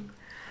úton?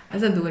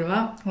 Az a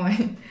durva,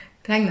 hogy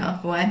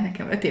tegnap volt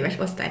nekem 5 éves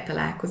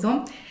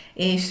osztálytalálkozom,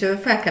 és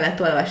fel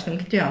kellett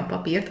olvasnunk egy olyan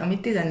papírt,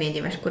 amit 14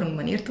 éves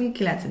korunkban írtunk,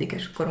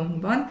 9-es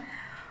korunkban,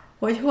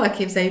 hogy hol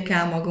képzeljük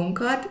el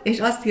magunkat, és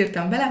azt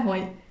írtam bele,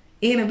 hogy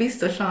én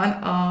biztosan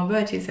a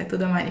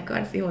bölcsészettudományi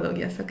kar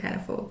pszichológia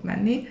szakára fogok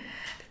menni.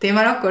 Tehát én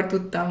már akkor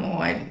tudtam,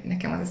 hogy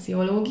nekem az a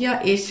pszichológia,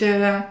 és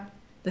de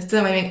azt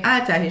tudom, hogy még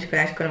általános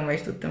iskolás koromban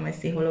is tudtam, hogy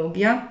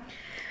pszichológia.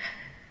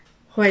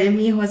 Hogy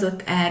mi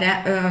hozott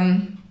erre?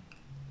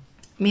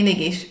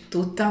 Mindig is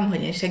tudtam,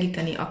 hogy én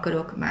segíteni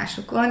akarok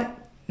másokon.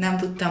 Nem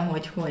tudtam,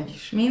 hogy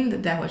és mind,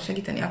 de hogy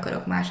segíteni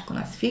akarok másokon,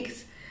 az fix.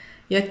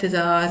 Jött ez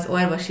az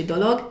orvosi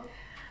dolog,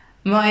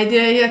 majd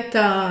jött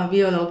a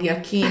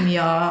biológia,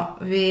 kémia,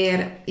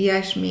 vér,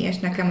 ilyesmi, és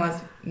nekem az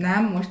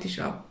nem, most is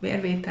a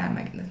vérvétel,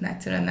 meg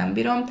egyszerűen nem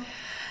bírom,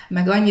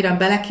 meg annyira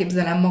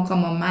beleképzelem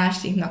magam a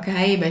másiknak a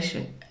helyébe, és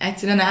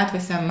egyszerűen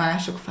átveszem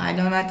mások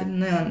fájdalmát,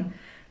 nagyon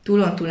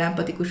túl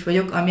empatikus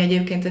vagyok, ami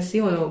egyébként a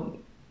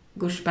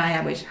pszichológus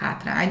pályában is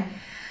hátrány,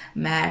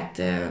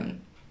 mert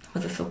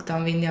haza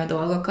szoktam vinni a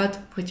dolgokat,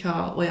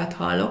 hogyha olyat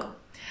hallok.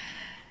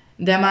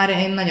 De már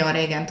én nagyon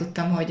régen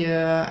tudtam, hogy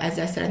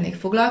ezzel szeretnék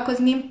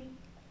foglalkozni.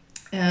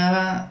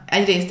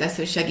 Egyrészt ez,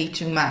 hogy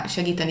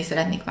segíteni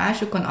szeretnék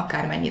másokon,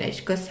 akármennyire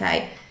is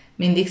közhely,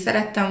 mindig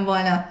szerettem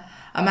volna.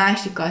 A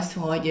másik az,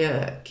 hogy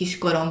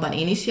kiskoromban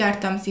én is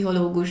jártam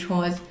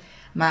pszichológushoz,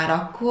 már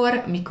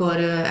akkor, mikor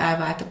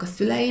elváltak a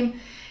szüleim,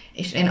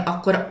 és én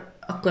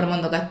akkor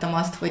mondogattam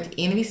azt, hogy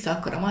én vissza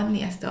akarom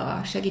adni ezt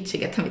a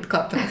segítséget, amit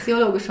kaptam a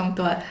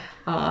pszichológusomtól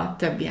a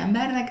többi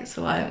embernek,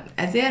 szóval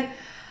ezért.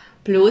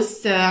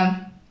 Plusz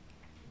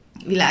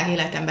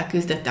világéletemben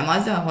küzdöttem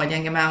azzal, hogy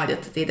engem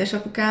elhagyott az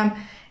édesapukám,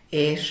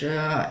 és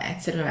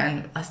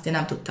egyszerűen azt én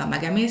nem tudtam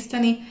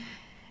megemészteni,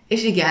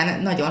 és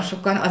igen, nagyon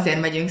sokan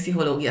azért megyünk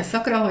pszichológia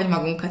szakra, hogy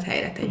magunkat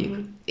helyre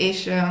tegyük.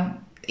 És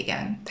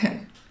igen,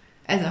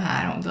 ez a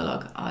 3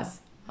 dolog az,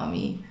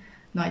 ami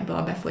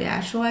nagyban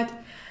befolyásolt.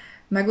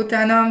 Meg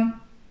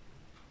utána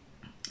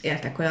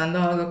értek olyan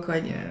dolgok,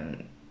 hogy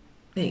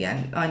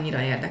igen,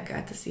 annyira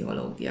érdekelt a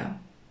pszichológia,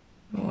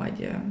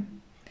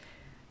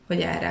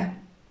 hogy erre.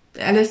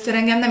 Először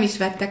engem nem is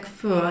vettek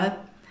föl,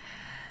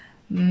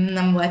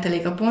 nem volt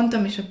elég a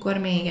pontom, és akkor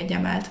még egy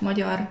emelt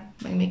magyar,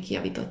 meg még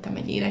kijavítottam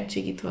egy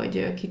érettségit,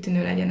 hogy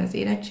kitűnő legyen az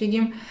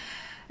érettségim,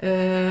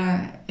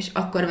 és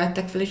akkor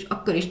vettek fel, és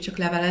akkor is csak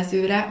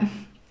levelezőre,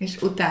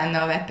 és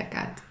utána vettek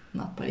át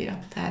nappalira.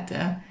 Tehát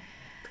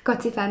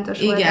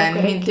kacifántos volt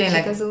akkor egy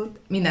kicsit az út.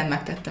 Mindent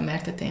megtettem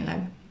érte tényleg.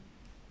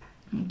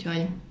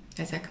 Úgyhogy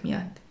ezek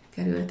miatt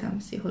kerültem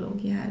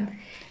pszichológiára.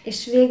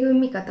 És végül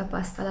mik a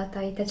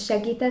tapasztalatai? Tehát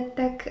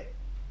segítettek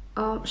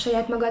a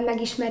saját magad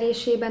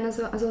megismerésében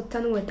az ott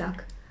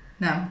tanultak?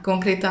 Nem,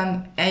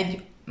 konkrétan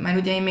mert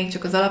ugye én még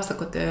csak az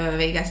alapszakot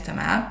végeztem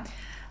el,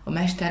 a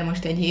mester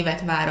most 1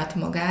 évet várat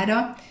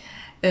magára.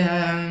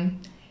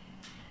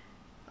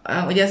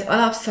 Ugye az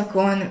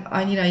alapszakon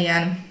annyira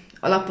ilyen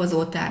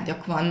alapozó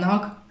tárgyak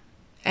vannak,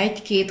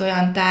 1-2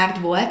 olyan tárgy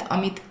volt,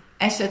 amit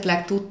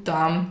esetleg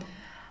tudtam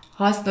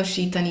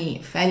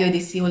hasznosítani,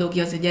 fejlődés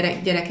pszichológia, az a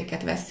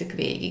gyerekeket vesszük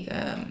végig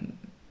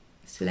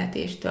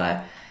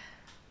születéstől.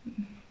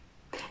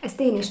 Ezt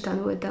én is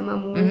tanultam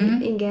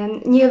amúgy,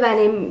 igen. Nyilván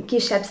én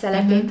kisebb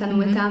szeletét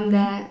tanultam,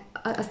 de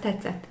az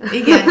tetszett.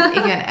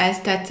 Igen, ez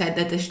tetszett,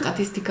 de a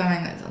statisztika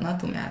meg az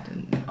anatómiát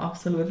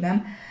abszolút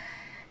nem.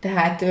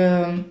 Tehát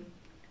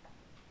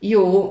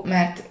jó,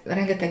 mert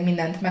rengeteg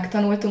mindent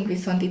megtanultunk,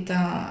 viszont itt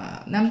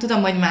nem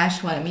tudom, hogy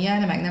máshol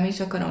milyen, meg nem is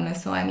akarom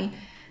leszólni,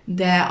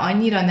 de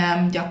annyira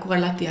nem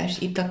gyakorlatias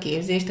itt a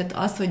képzés, tehát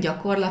az, hogy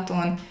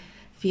gyakorlaton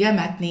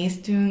filmet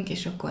néztünk,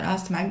 és akkor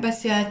azt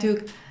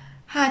megbeszéltük,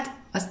 hát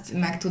azt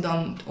meg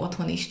tudom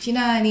otthon is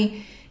csinálni,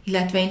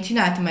 illetve én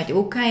csináltam egy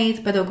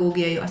OK-t,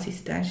 pedagógiai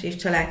asszisztens és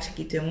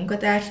családsegítő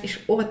munkatárs, és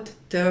ott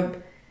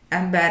több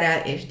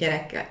emberrel és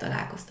gyerekkel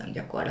találkoztam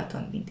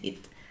gyakorlaton, mint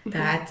itt.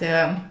 Tehát,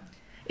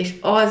 és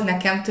az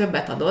nekem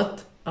többet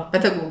adott, a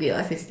pedagógiai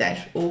asszisztens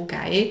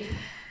OK-é,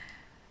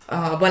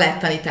 a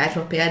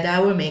balettanításban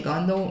például még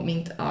annó,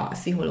 mint a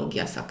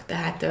pszichológia szak.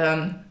 Tehát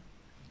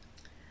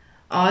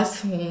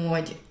az,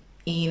 hogy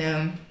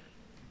én...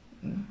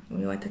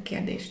 Mi volt a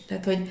kérdés?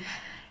 Tehát, hogy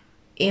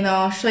én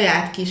a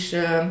saját kis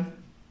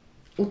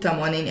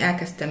utamon én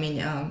elkezdtem így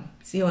a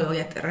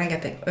pszichológiát,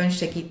 rengeteg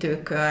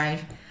önsegítőkönyv,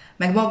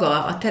 meg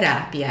maga a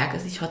terápiák,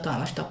 az is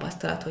hatalmas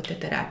tapasztalat, hogy te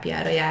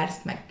terápiára jársz,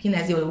 meg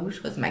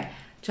kineziológushoz, meg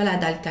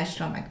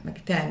családállításra,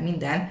 meg tényleg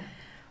minden,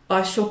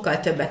 az sokkal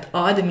többet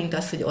ad, mint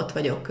az, hogy ott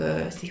vagyok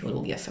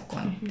pszichológia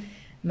szakon.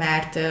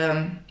 Mert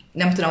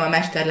nem tudom, a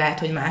mester lehet,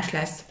 hogy más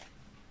lesz,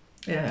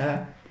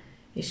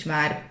 és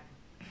már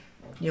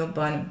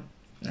jobban,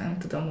 nem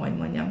tudom, hogy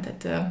mondjam,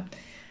 tehát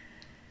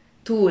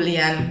túl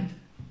ilyen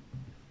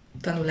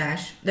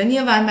tanulás. De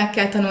nyilván meg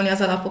kell tanulni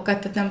az alapokat,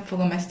 tehát nem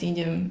fogom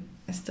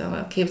ezt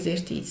a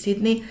képzést így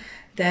szidni,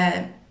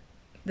 de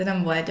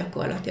nem volt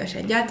gyakorlatias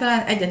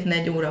egyáltalán. Egyetlen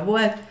egy óra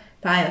volt,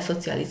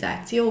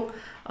 pályaszocializáció,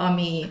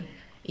 ami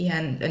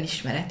ilyen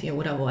önismereti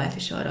óra volt,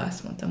 és arra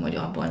azt mondtam, hogy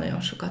abból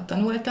nagyon sokat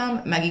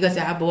tanultam, meg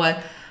igazából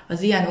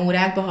az ilyen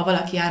órákban, ha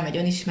valaki elmegy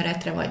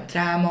önismeretre, vagy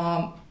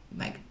dráma,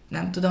 meg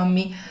nem tudom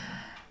mi,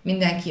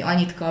 mindenki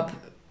annyit kap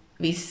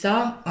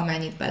vissza,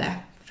 amennyit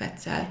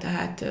belefetszel,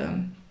 tehát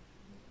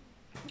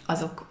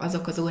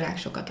azok az órák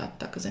sokat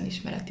adtak, az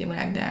önismereti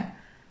órák, de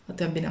a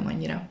többi nem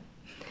annyira.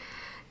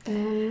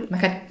 Meg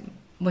hát,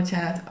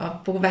 bocsánat,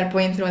 a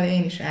PowerPointról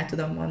én is el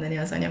tudom mondani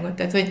az anyagot,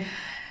 tehát, hogy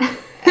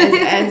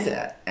ez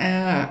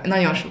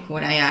nagyon sok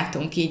órán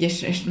jártunk így,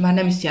 és már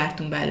nem is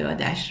jártunk be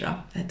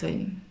előadásra, tehát,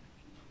 hogy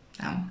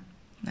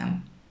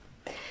nem.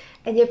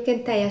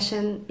 Egyébként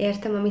teljesen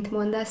értem, amit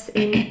mondasz.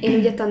 Én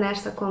ugye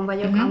tanárszakon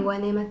vagyok,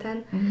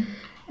 angol-németen.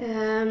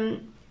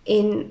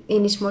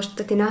 Én is most,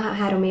 tehát én a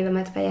 3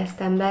 évemet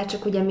fejeztem be,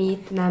 csak ugye mi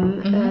itt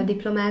nem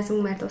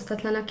diplomázunk, mert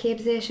osztatlan a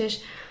képzés, és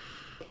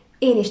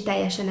én is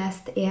teljesen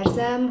ezt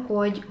érzem,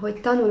 hogy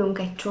tanulunk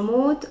egy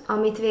csomót,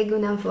 amit végül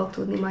nem fogok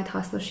tudni majd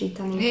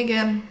hasznosítani.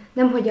 Igen.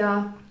 Nem, hogy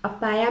a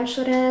pályám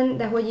során,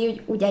 de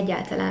hogy úgy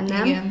egyáltalán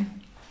nem. Igen.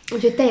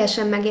 Úgyhogy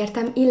teljesen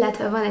megértem,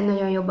 illetve van egy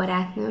nagyon jó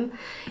barátnőm,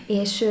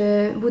 és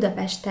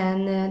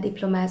Budapesten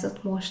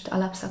diplomázott most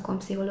alapszakon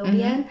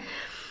pszichológián,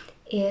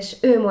 és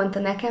ő mondta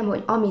nekem,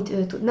 hogy amit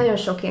ő tud, nagyon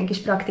sok ilyen kis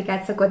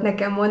praktikát szokott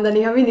nekem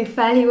mondani, ha mindig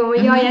felhívom,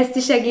 hogy jaj, ezt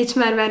is segíts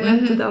már, mert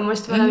nem tudom,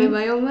 most valami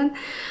bajom van,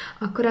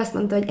 akkor azt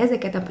mondta, hogy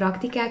ezeket a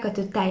praktikákat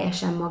ő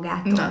teljesen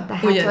magától.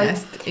 Tehát, hogy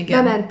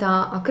bement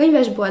a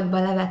könyvesboltba,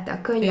 levette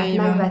a könyvet,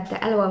 megvette,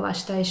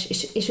 elolvasta,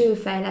 és ő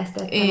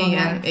fejlesztette magát.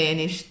 Igen, én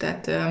is,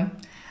 tehát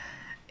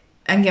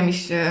engem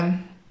is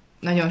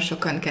nagyon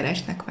sokan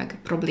keresnek meg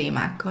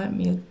problémákkal,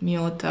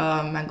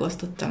 mióta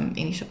megosztottam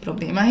én is a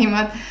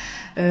problémáimat,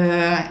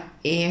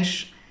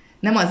 és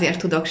nem azért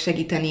tudok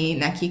segíteni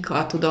nekik,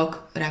 ha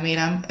tudok,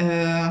 remélem,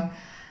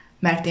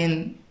 mert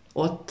én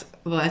ott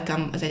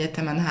voltam az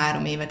egyetemen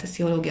 3 évet a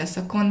pszichológia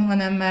szakon,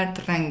 hanem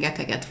mert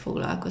rengeteget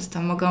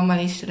foglalkoztam magammal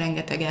is,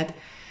 rengeteget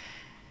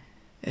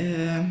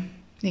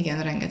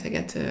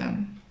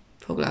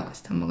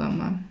foglalkoztam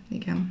magammal,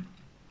 igen.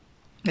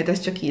 Hát ez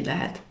csak így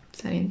lehet,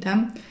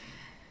 szerintem.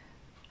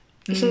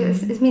 És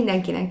ez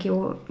mindenkinek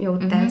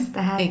jót tesz,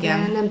 tehát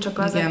igen, nem csak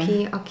az,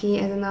 aki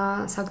ezen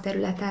a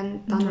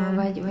szakterületen tanul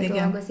vagy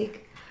dolgozik,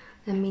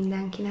 nem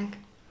mindenkinek.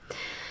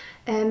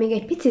 Még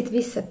egy picit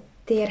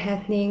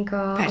visszatérhetnénk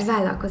a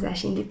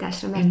vállalkozás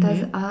indításra, mert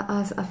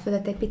az a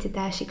fölött egy picit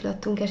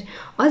elsiklottunk, és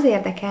az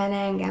érdekelne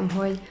engem,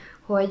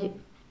 hogy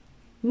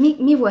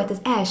mi volt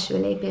az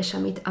első lépés,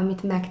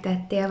 amit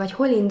megtettél, vagy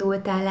hol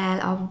indultál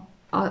el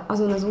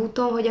azon az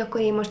úton, hogy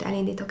akkor én most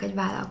elindítok egy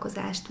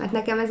vállalkozást. Mert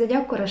nekem ez egy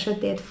akkora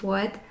sötét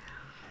volt.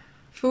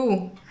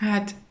 Fú,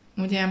 hát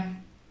ugye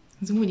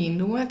ez úgy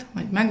indult,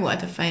 hogy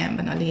megvolt a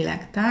fejemben a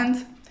lélektánc.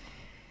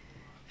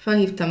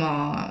 Felhívtam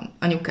a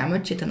anyukám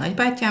öccsét, a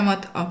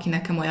nagybátyámat, aki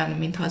nekem olyan,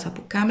 mintha az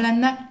apukám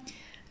lenne.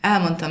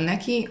 Elmondtam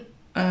neki,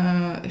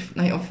 és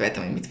nagyon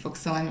féltem, hogy mit fog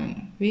szólni,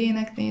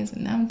 hülyének néz,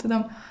 nem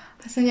tudom.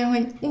 Azt mondja,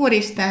 hogy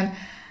úristen,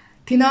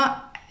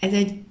 Tina, ez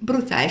egy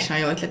brutálisan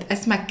jó ötlet,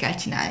 ezt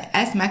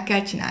meg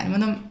kell csinálni.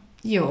 Mondom,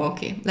 jó,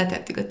 oké,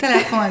 letettük a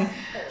telefon,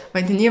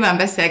 majd nyilván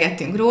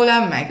beszélgettünk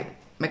róla,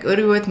 meg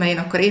örült, mert én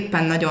akkor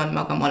éppen nagyon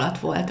magam alatt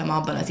voltam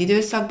abban az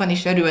időszakban,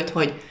 és örült,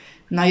 hogy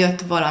na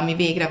jött valami,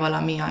 végre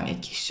valami,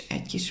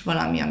 egy kis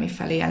valami, ami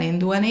felé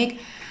elindulnék.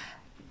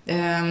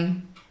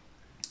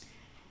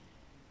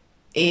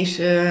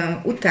 És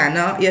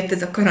utána jött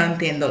ez a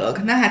karantén dolog.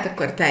 Na hát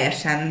akkor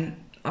teljesen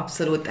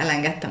abszolút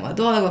elengedtem a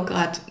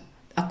dolgokat,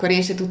 akkor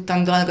én sem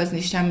tudtam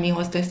dolgozni, semmi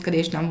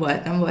hozteszkedés nem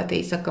volt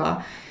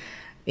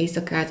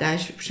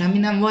éjszakázás, semmi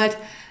nem volt,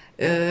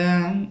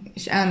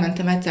 és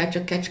elmentem egyszer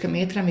csak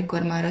Kecskemétre,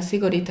 mikor már a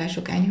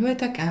szigorítások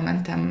enyhültek,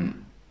 elmentem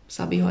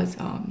Szabihoz,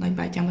 a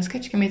nagybátyámhoz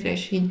Kecskemétre,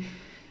 és így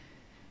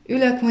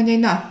ülök, mondja,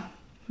 hogy na,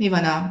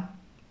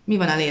 mi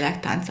van a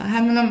lélektánccal?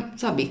 Hát mondom,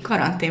 Szabi,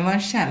 karantén van,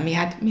 semmi,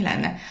 hát mi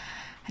lenne?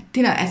 Hát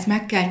Tina, ezt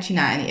meg kell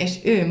csinálni, és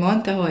ő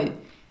mondta, hogy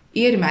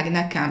írj meg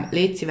nekem,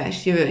 légy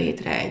szíves, jövő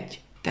hétre egy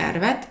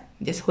tervet,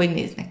 hogy ez hogy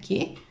néz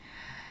neki,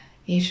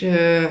 és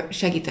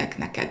segítek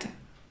neked.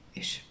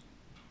 És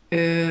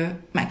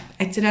meg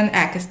egyszerűen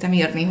elkezdtem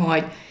írni,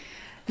 hogy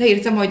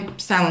leírtam, hogy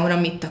számomra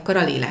mit akar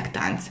a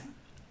lélektánc.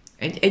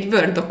 Egy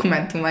Word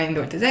dokumentummal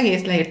indult az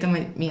egész, leírtam,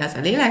 hogy mi az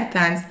a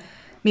lélektánc,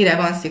 mire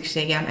van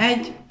szükségem,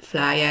 egy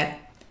flyer,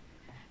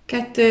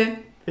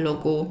 2.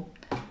 Logó.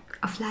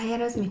 A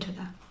flyer az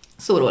micsoda?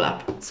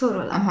 Szórólap.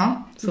 Szórólap.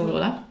 Aha,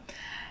 szórólap.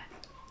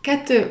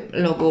 2.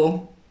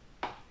 Logó.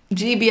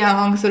 GBA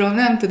hangszorom,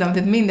 nem tudom,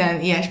 tehát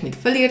minden ilyesmit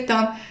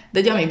felírtam, de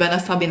hogy amiben a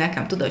Szabi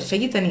nekem tudott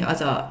segíteni,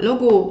 az a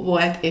logó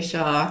volt, és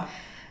a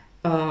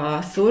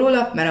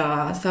szórólap, mert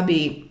a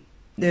Szabi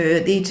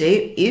DJ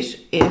is,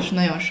 és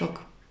nagyon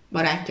sok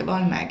barátja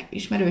van, meg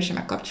ismerőse,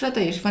 meg kapcsolata,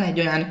 és van egy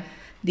olyan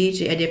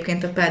DJ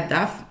egyébként, a Pat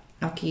Duff,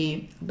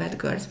 aki Bad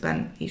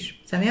Girls-ben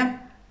is zenél,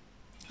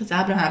 az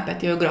Ábrahám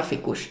Peti, ő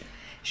grafikus,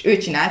 és ő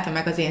csinálta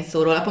meg az én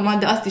szórólapomat,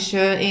 de azt is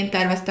én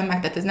terveztem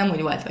meg, tehát ez nem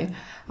úgy volt, hogy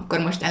akkor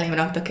most elém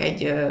raktak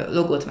egy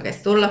logót, meg egy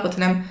szórólapot,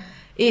 hanem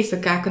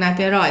éjszakákon át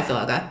én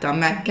rajzolgattam,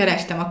 meg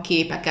kerestem a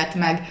képeket,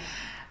 meg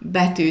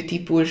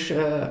betűtípus,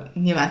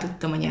 nyilván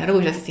tudtam, hogy ilyen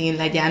rózsaszín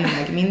legyen,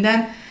 meg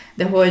minden,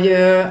 de hogy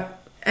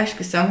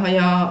esküszöm, hogy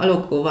a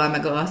logóval,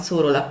 meg a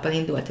szórólappal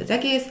indult az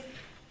egész,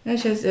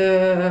 és ez,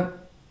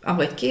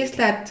 ahogy kész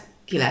lett,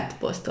 ki lett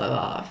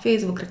posztolva a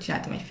Facebookra,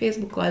 csináltam egy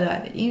Facebook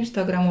oldalt, egy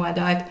Instagram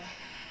oldalt,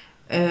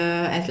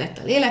 ez lett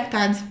a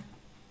lélektánc,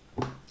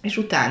 és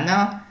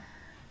utána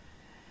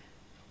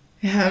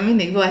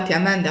mindig volt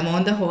ilyen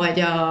mendemonda, hogy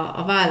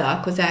a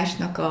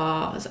vállalkozásnak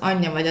az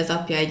anyja vagy az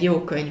apja egy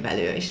jó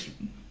könyvelő, és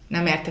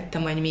nem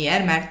értettem, hogy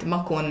miért, mert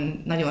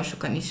Makón nagyon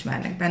sokan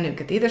ismernek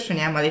bennünket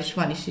édesanyámmal, és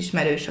van is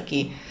ismerős,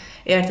 aki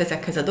ért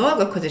ezekhez a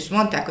dolgokhoz, és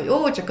mondták,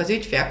 hogy csak az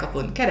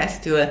ügyfélkapun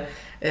keresztül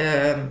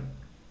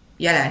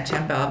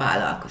jelentsen be a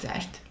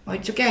vállalkozást.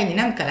 Hogy csak ennyi,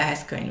 nem kell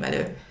ehhez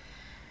könyvelő.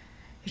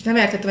 És nem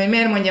értettem, hogy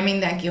miért mondja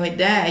mindenki, hogy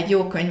de, egy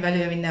jó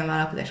könyvelő minden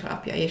vállalkozás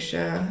alapja. És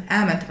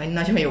elmentem egy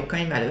nagyon jó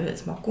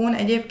könyvelőhöz Makón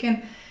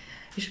egyébként,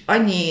 és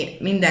annyi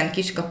minden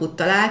kiskaput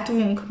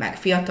találtunk, meg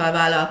fiatal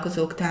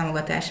vállalkozók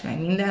támogatás, meg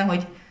minden,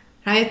 hogy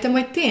rájöttem,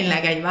 hogy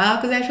tényleg egy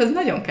vállalkozáshoz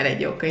nagyon kell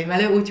egy jó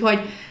könyvelő,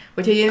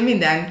 úgyhogy én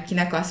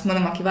mindenkinek azt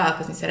mondom, aki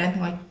vállalkozni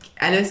szeretne, hogy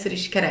először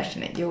is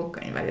keressen egy jó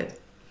könyvelőt.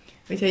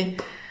 Úgyhogy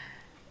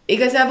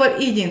igazából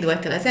így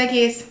indult el az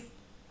egész,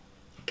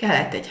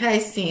 kellett egy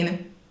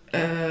helyszín,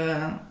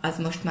 az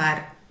most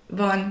már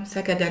van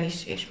Szegeden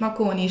is, és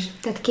Makón is.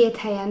 Tehát 2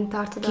 helyen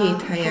tartod a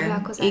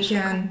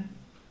foglalkozásokat?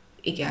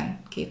 Igen,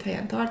 2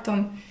 helyen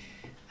tartom.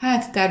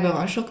 Hát terve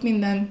van sok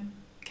minden,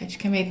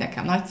 Kecskemét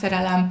nekem nagy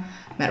szerelem,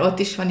 mert ott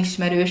is van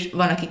ismerős,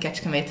 van, aki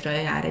Kecskemétről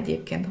jár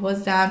egyébként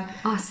hozzám.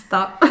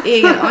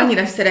 Igen,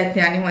 annyira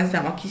szeretné járni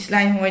hozzám a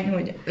kislány,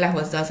 hogy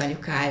lehozza az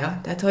anyukája.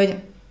 Tehát, hogy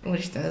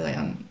úristen, ez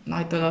olyan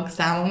nagy dolog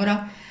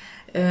számomra.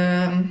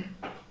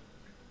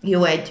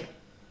 Jó, egy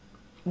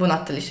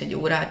vonattal is egy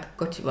órát,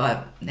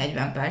 kocsival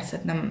 40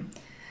 percet, nem,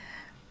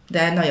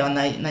 de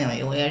nagyon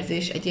jó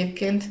érzés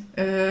egyébként.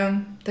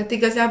 Tehát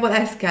igazából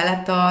ez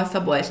kellett a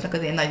Szabolcsnak,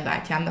 az én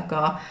nagybátyámnak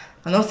a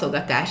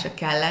noszogatása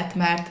kellett,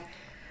 mert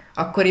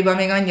akkoriban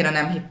még annyira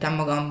nem hittem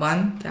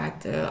magamban,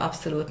 tehát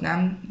abszolút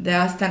nem, de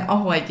aztán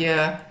ahogy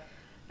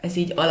ez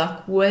így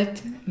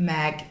alakult,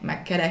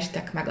 meg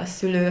kerestek meg a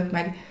szülők,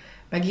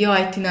 meg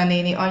jaj, Tina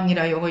néni,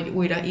 annyira jó, hogy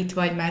újra itt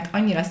vagy, mert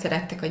annyira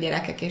szerettek a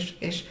gyerekek,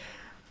 és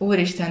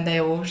úristen, de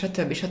jó,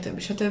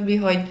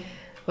 stb.,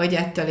 hogy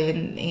ettől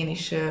én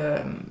is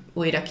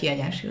újra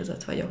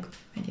kiegyensúlyozott vagyok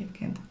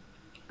egyébként.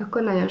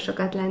 Akkor nagyon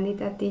sokat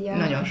lendített így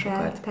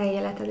a te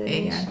életedön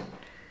is.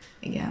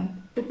 Igen.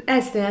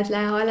 Ezt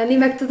lehetlen hallani,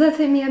 meg tudod,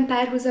 hogy milyen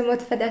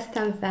párhuzamot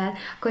fedeztem fel?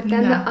 Akkor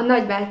te a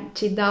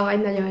nagybácsiddal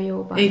vagy nagyon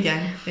jóban. Igen.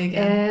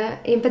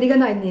 Én pedig a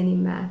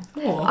nagynénimmel.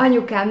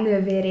 Anyukám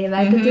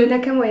nővérével, tehát ő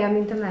nekem olyan,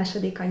 mint a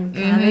második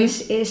anyukám,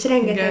 és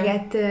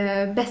rengeteget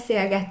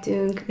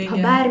beszélgettünk. Ha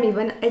bármi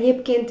van,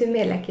 egyébként ő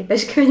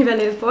mérlegképes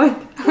könyvelőpont.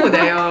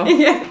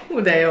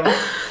 Hú de jó.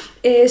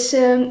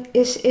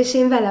 És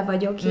én vele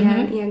vagyok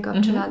ilyen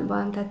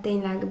kapcsolatban, tehát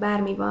tényleg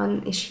bármi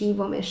van, és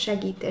hívom, és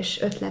segít,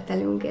 és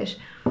ötletelünk, és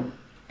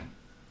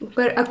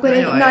akkor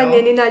egy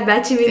nagynéni,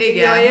 nagybácsi mindig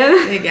jól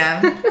jön. Igen,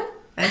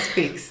 ez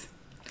fix.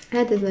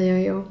 Hát ez nagyon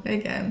jó.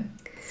 Igen,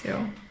 ez jó.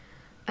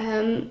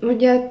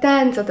 Ugye a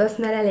táncot azt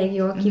már elég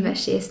jól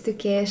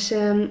kiveséztük, és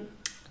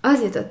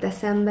az jutott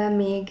eszembe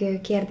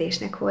még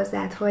kérdésnek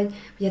hozzád, hogy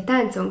a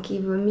táncon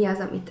kívül mi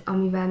az,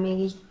 amivel még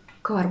így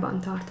karban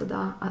tartod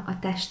a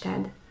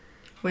tested?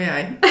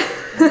 Ujjaj,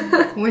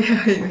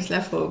 most le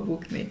fogok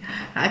bukni.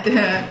 Hát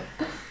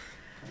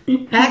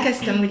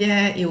elkezdtem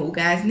ugye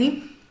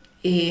jógázni,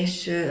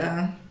 és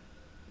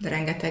de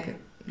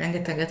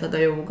rengeteget ad a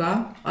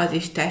jóga, az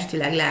is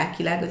testileg,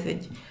 lelkileg,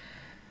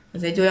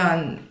 az egy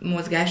olyan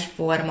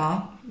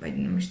mozgásforma, vagy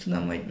nem is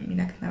tudom, hogy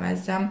minek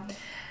nevezzem.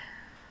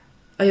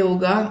 A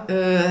jóga,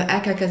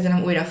 el kell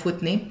kezdenem újra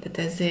futni,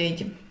 tehát ez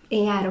egy...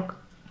 Én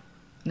járok.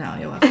 Na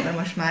jó, akkor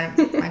most már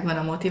megvan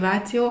a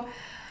motiváció.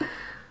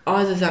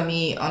 Az,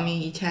 ami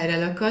így helyre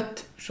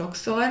lökött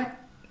sokszor,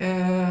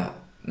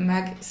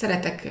 meg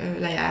szeretek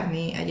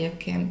lejárni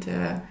egyébként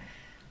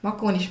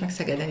Makón is, meg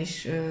Szegeden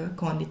is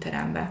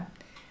konditerembe.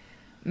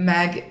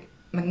 Meg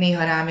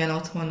néha rám jön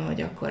otthon,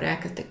 hogy akkor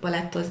elkezdek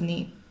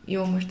balettozni,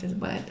 jó, most ez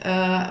balett,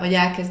 vagy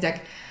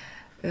elkezdek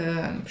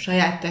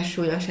saját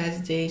testsúlyos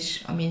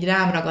edzés, ami így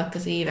rám ragadt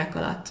az évek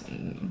alatt.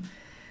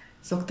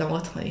 Szoktam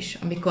otthon is,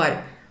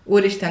 amikor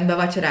úristen,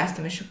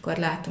 bevacsoráztam, és akkor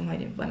látom,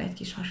 hogy van egy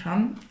kis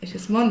hasam. És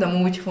ezt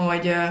mondom úgy,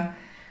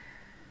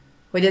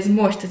 hogy ez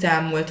most az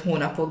elmúlt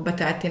hónapokban,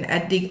 tehát én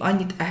eddig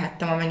annyit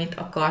ehettem, amennyit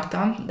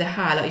akartam, de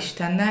hála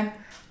Istennek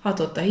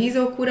hatott a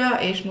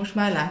hízókura, és most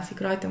már látszik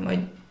rajtam, hogy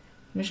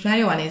most már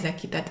jól nézek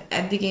ki. Tehát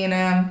eddig én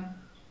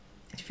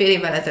egy fél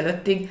évvel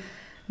ezelőttig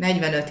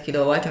 45 kg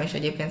voltam, és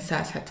egyébként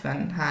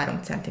 173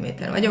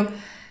 cm vagyok.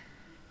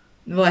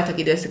 Voltak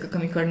időszakok,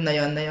 amikor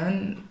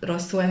nagyon-nagyon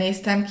rosszul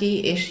néztem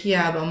ki, és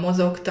hiába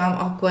mozogtam,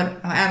 akkor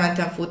ha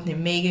elmentem futni,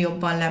 még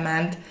jobban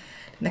lement.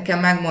 Nekem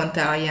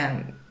megmondta a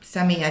ilyen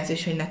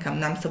személyedzés, hogy nekem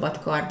nem szabad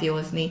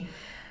kardiózni,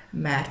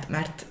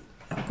 mert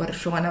akkor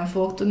soha nem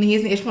fogok tudni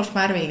hízni, és most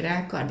már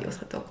végre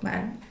kardiózhatok,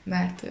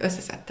 mert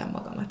összeszedtem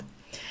magamat.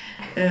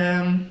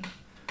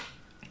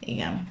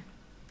 Igen.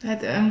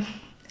 Hát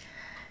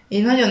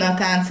így nagyon a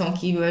táncon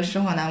kívül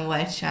soha nem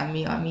volt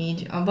semmi, ami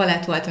így a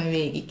balett volt, ami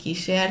végig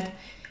kísért,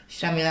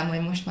 és remélem,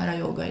 hogy most már a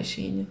jóga is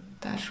így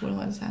társul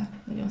hozzá.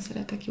 Nagyon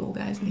szeretek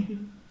jogázni.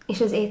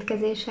 És az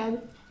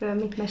étkezésedről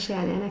mit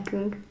mesélnél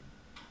nekünk?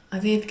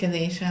 Az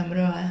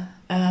étkezésemről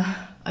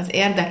az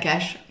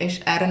érdekes, és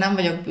erre nem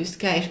vagyok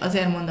büszke, és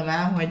azért mondom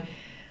el,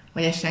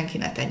 hogy ezt senki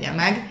ne tegye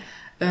meg.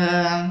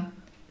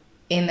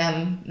 Én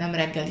nem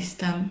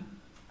reggeliztem,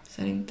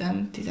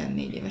 szerintem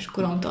 14 éves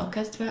koromtól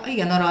kezdve.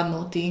 Igen, a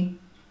Radnóti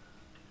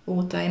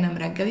óta én nem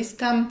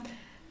reggeliztem,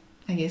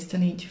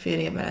 egészen így fél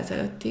évvel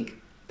ezelőttig.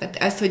 Tehát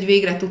ezt, hogy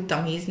végre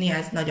tudtam hízni,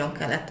 ez nagyon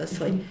kellett az,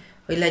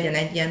 hogy legyen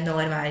egy ilyen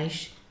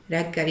normális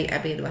reggeli,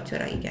 ebéd,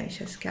 vacsora, igenis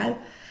ez kell.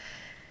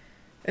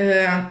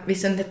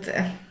 Viszont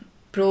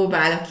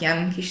próbálok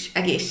ilyen kis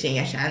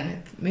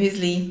egészségesen,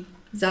 műzli,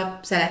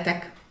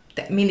 szeletek,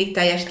 mindig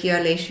teljes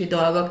kiörlésű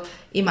dolgok,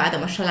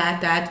 imádom a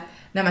salátát,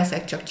 nem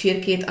eszek csak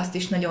csirkét, azt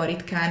is nagyon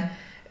ritkán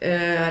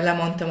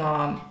lemondtam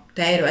a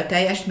tejről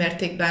teljes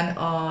mértékben,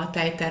 a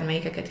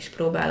tejtermékeket is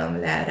próbálom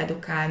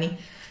leredukálni,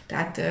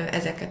 tehát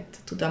ezeket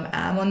tudom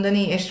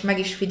elmondani, és meg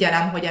is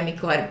figyelem, hogy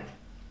amikor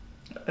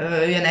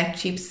jön egy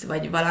chips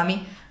vagy valami,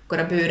 akkor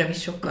a bőröm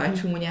is sokkal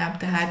csúnyább,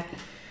 tehát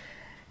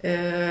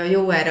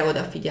jó erre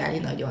odafigyelni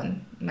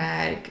nagyon,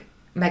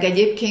 meg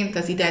egyébként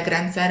az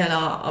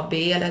idegrendszerrel a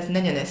bél, ez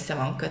nagyon össze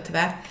van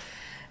kötve,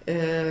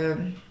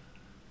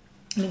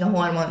 még a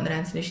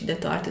hormonrendszer is ide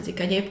tartozik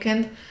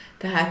egyébként,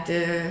 tehát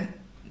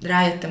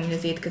rájöttem, hogy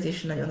az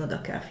étkezésre nagyon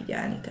oda kell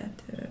figyelni,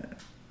 tehát,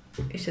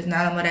 és ez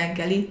nálam a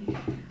reggeli,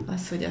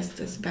 az, hogy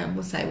azt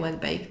muszáj volt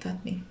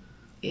beiktatni.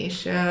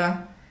 És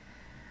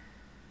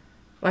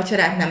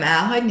vacsorát nem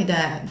elhagyni,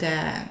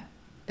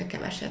 de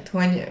keveset,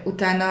 hogy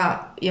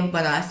utána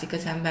jobban alszik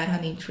az ember, ha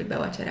nincs úgy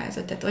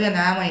bevacsorázott. Tehát olyan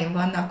álmaim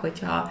vannak,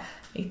 hogyha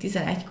még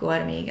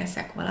 11-kor még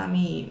eszek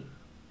valami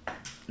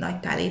nagy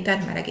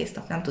tálétet, mert egész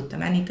nap nem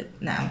tudtam enni, tehát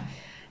nem.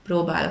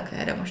 Próbálok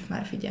erre most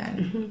már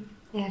figyelni.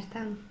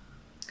 Értem.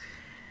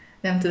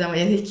 Nem tudom, hogy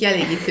ez egy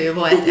kielégítő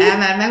volt-e,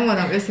 mert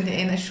megmondom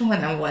őszintén, én soha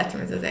nem voltam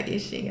ez az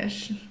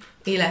egészséges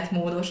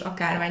életmódos,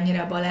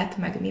 akármennyire balett,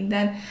 meg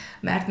minden,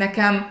 mert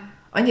nekem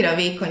annyira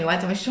vékony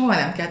voltam, és soha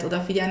nem kellett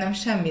odafigyelnem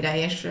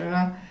semmire, és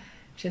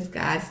ez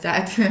gáz,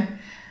 tehát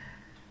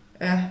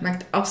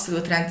meg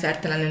abszolút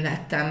rendszertelenül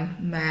lettem,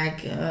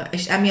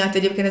 és emiatt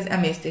egyébként az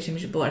emésztésem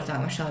is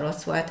borzalmasan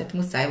rossz volt, tehát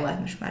muszáj volt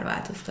most már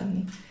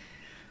változtatni.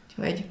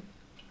 Úgyhogy,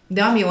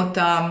 de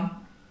amióta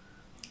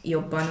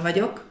jobban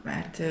vagyok,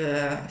 mert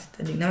ezt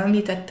eddig nem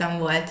említettem,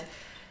 volt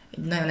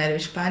egy nagyon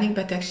erős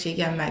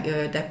pánikbetegségem,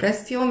 meg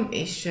depresszióm,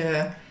 és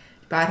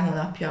pár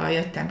hónapja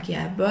jöttem ki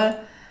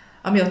ebből.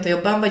 Amióta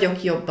jobban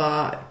vagyok,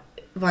 jobban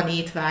van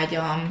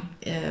étvágyam,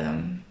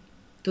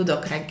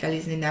 tudok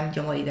reggelizni, nem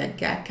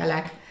gyomorideggel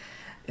kelek.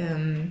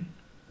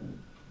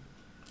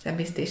 Az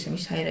emésztésem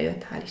is helyre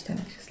jött, hál'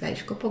 Istennek, és ezt le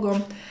is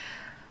kopogom.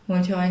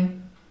 Úgyhogy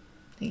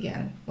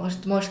igen,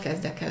 most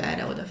kezdek el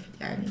erre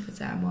odafigyelni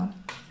igazából.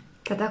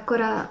 Tehát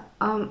akkor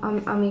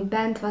ami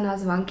bent van,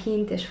 az van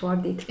kint, és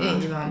fordítva.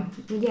 Így van.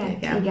 Ugye?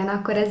 Igen,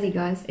 akkor ez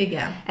igaz.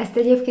 Igen. Ezt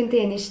egyébként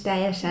én is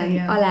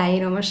teljesen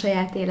aláírom a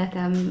saját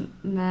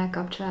életemmel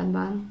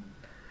kapcsolatban.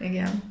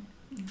 Igen.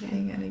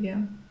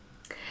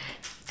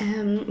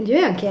 Egy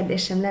olyan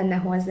kérdésem lenne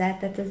hozzá,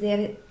 tehát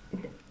azért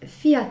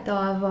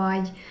fiatal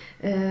vagy,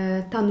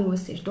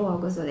 tanulsz és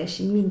dolgozol, és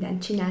így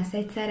mindent csinálsz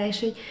egyszerre, és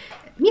hogy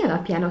mi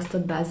alapján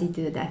osztod be az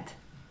idődet?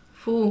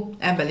 Fú,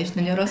 ebben is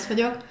nagyon rossz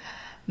vagyok,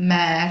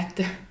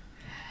 mert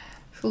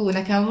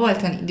nekem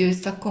volt olyan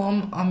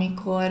időszakom,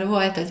 amikor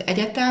volt az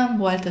egyetem,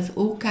 volt az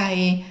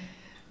OK-é,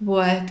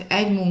 volt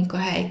egy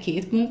munkahely,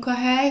 2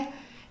 munkahely,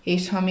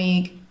 és ha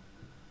még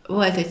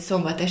volt egy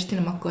szombat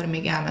estém, akkor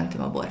még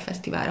elmentem a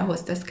borfesztiválra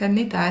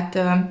hostesskedni, tehát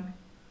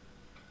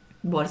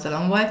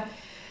borzalom volt.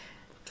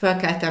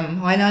 Fölkeltem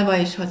hajnalba,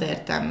 és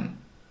hazaértem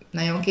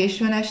nagyon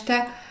későn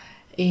este,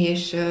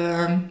 és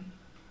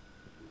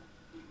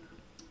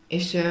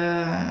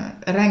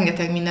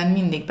rengeteg mindent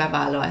mindig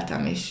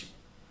bevállaltam, és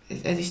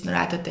ez is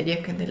rátott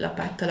egyébként egy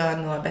lapáttal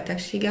a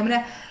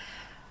betegségemre,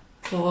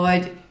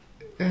 hogy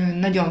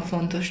nagyon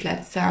fontos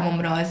lett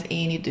számomra az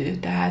én idő,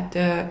 tehát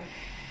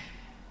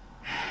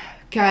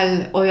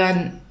kell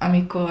olyan,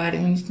 amikor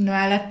nincs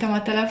mellettem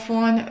a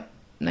telefon,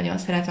 nagyon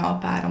szeretem a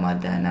páromat,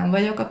 de nem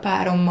vagyok a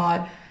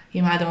párommal,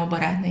 imádom a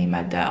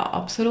barátnőimet, de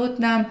abszolút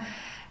nem.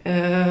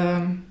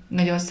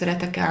 Nagyon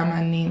szeretek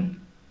elmenni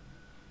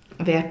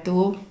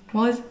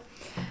Vértóhoz.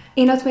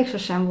 Én ott még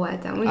sosem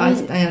voltam. Úgy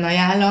Azt nagyon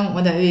ajánlom,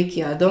 oda ülj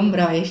ki a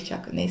dombra, és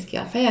csak néz ki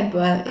a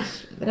fejedből,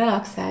 és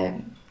relaxálj,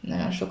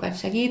 nagyon sokat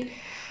segít.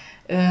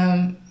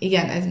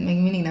 Igen, ez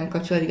még mindig nem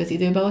kapcsolódik az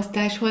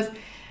időbeosztáshoz.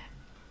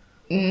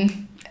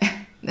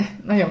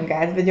 Nagyon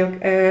gáz vagyok.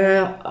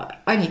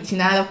 Annyit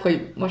csinálok,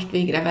 hogy most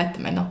végre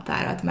vettem egy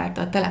naptárat, mert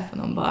a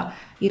telefonomba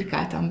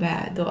írkáltam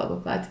be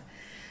dolgokat,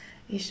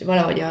 és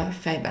valahogy a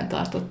fejben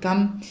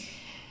tartottam.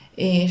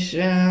 És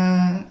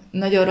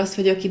nagyon rossz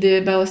vagyok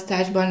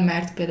időbeosztásban,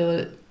 mert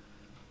például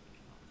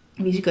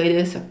vizsgai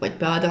időszak vagy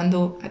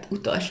beadandó, hát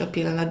utolsó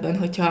pillanatban,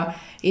 hogyha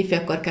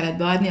éjfélkor kellett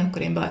beadni,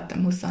 akkor én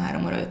beadtam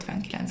 23 óra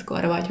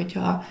 59-kor, vagy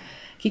hogyha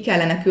ki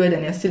kellene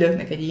küldeni a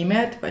szülőknek egy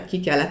e-mailt, vagy ki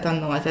kellett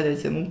annó az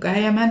előző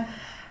munkahelyemen,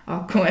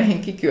 akkor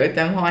én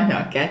kiküldtem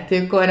hajnal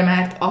 2-kor,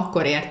 mert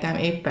akkor értem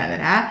éppen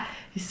rá,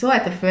 és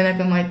szólt a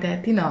főnököm, hogy te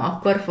Tina,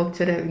 akkor fog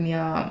csörögni,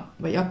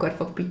 vagy akkor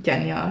fog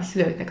pittyenni a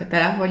szülőknek a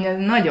telefonja,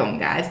 ez nagyon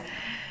gáz.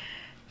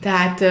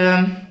 Tehát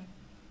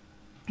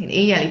én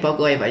éjjeli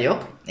bagoly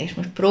vagyok, és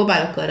most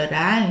próbálok arra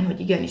ráállni, hogy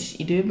igenis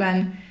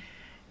időben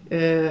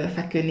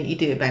feküdni,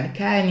 időben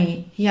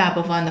kelni.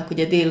 Hiába vannak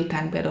ugye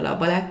délután például a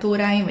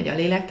balettóráim, vagy a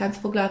lélektánc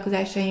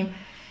foglalkozásaim,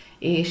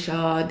 és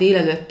a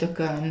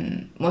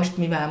délelőttökön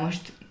mivel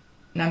most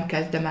nem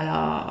kezdem el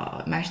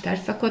a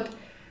mesterszakot,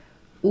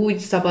 úgy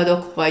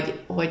szabadok,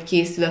 hogy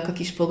készülök a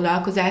kis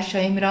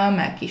foglalkozásaimra,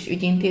 meg kis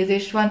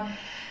ügyintézés van,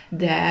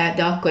 de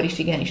akkor is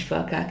igenis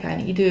fel kell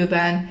kelni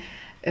időben,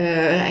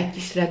 egy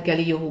kis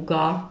reggeli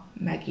jóga,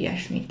 meg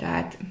ilyesmi,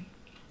 tehát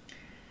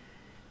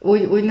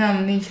úgy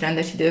nincs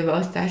rendes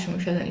időbeosztásom,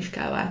 és ezen is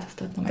kell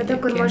változtatnom. Tehát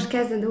egyébként. Akkor most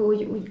kezded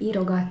úgy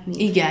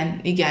írogatni.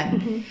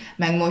 Igen.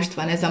 Meg most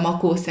van ez a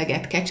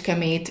Makó-Szeged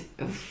Kecskemét,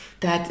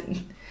 tehát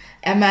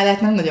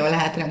emellett nem nagyon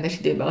lehet rendes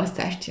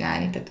időbeosztást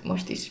csinálni, tehát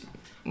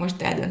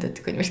most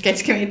eldöntöttük, hogy most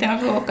Kecskeméten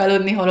fogok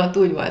aludni, holott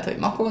úgy volt, hogy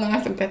Makón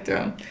alszok,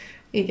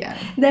 igen.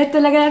 De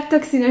ettől legalább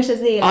tök színes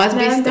az élet, az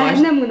nem? Biztos. De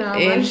nem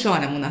unalmas. Én soha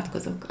nem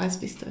unatkozok, az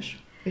biztos.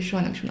 És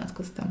soha nem is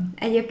unatkoztam.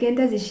 Egyébként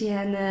ez is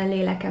ilyen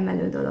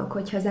lélekemelő dolog,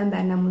 hogyha az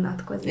ember nem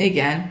unatkozik.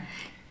 Igen.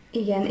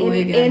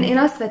 Igen, én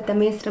azt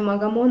vettem észre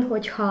magamon,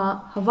 hogy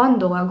ha van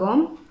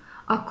dolgom,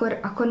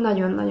 akkor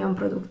nagyon-nagyon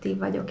produktív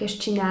vagyok, és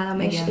csinálom,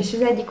 és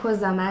az egyik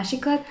hozza a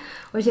másikat,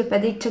 hogyha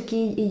pedig csak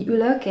így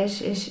ülök,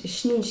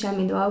 és nincs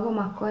semmi dolgom,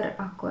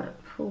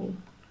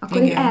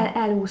 akkor így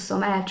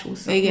elúszom,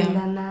 elcsúszom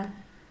mindennel.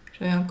 És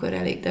olyankor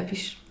elég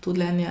is tud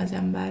lenni az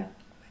ember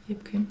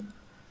egyébként.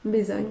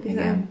 Bizony.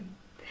 Igen.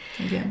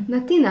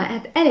 Na Tina,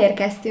 hát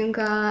elérkeztünk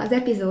az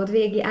epizód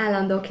végi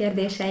állandó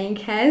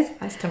kérdéseinkhez.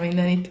 Azt a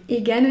mindenit.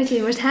 Igen,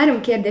 úgyhogy most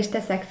 3 kérdést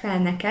teszek fel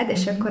neked,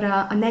 és akkor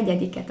a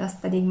 4. azt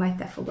pedig majd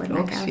te fogod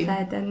nekem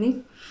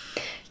feltenni.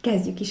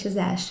 Kezdjük is az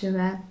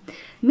elsővel.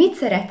 Mit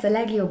szeretsz a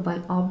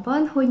legjobban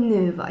abban, hogy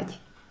nő vagy?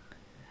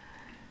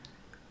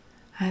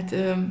 Hát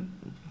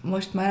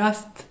most már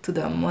azt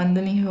tudom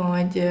mondani,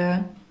 hogy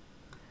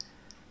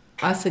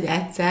az, hogy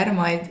egyszer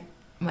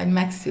majd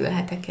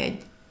megszülhetek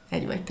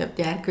egy vagy több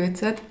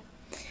gyerkőcöt.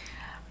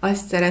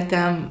 Azt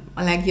szeretem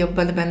a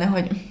legjobban benne,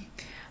 hogy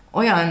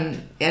olyan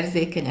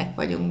érzékenyek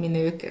vagyunk mi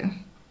nők,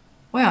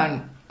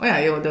 olyan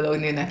jó dolog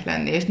nőnek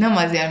lenni, és nem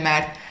azért,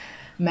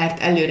 mert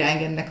előre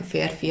engednek a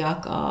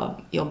férfiak a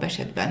jobb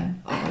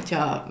esetben,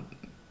 hogyha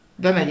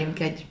bemegyünk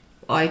egy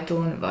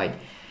ajtón, vagy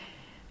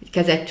egy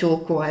kezet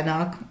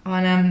csókolnak,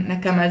 hanem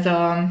nekem ez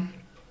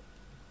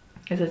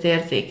az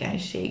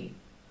érzékenység.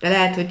 De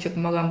lehet, hogy csak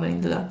magamban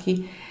indulok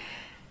ki.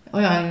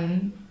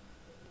 Olyan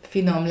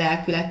finom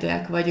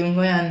lelkületűek vagyunk,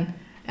 olyan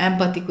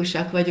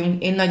empatikusak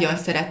vagyunk. Én nagyon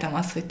szeretem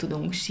azt, hogy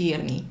tudunk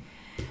sírni.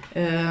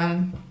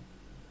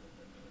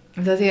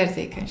 Ez az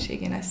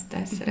érzékenység, én ezt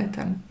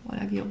szeretem a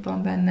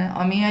legjobban benne.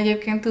 Ami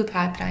egyébként tud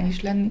hátrány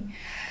is lenni,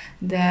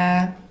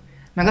 de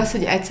meg az,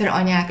 hogy egyszer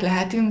anyák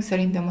lehetünk,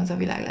 szerintem az a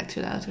világ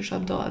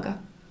legcsodálatosabb dolga.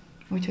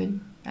 Úgyhogy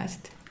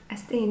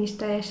Ezt én is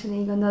teljesen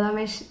így gondolom,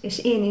 és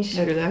én is.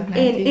 Örülök neki.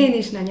 Én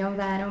is nagyon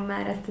várom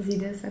már ezt az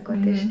időszakot,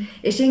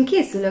 és én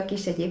készülök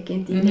is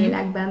egyébként így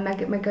lélekben,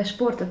 meg a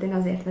sportot én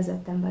azért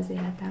vezettem be az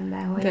életembe,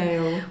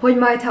 hogy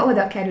majd, ha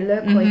oda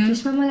kerülök, hogy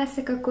kismama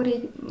leszek, akkor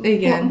így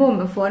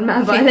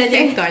bombaformában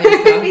legyek.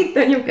 Fit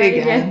anyuka,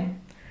 igen.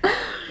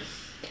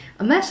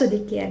 A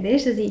második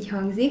kérdés, az így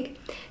hangzik.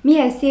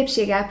 Milyen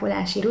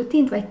szépségápolási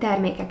rutint vagy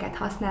termékeket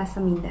használsz a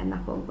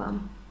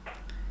mindennapokban?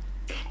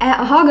 A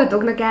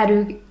hallgatóknak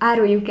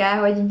áruljuk el,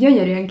 hogy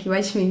gyönyörűen ki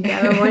vagy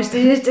sminkelve most,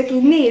 és csak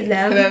így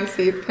nézem. Nem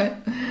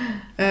szépen.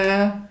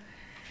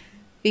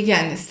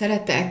 Igen,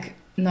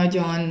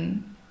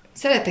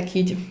 szeretek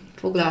így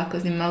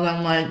foglalkozni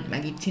magammal,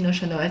 meg így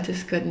csinosan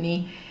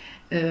öltözködni.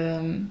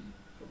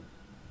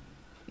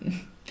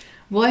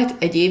 Volt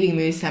egy évig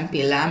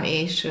műszempillám,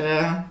 és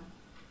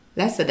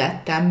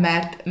leszedettem,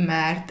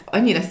 mert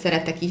annyira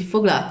szeretek így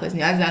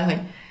foglalkozni azzal, hogy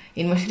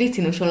én most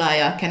ricinus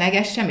olajjal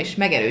kenegessem, és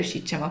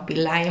megerősítsem a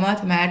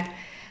pilláimat,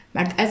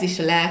 mert ez is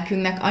a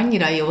lelkünknek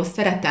annyira jó,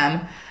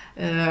 szeretem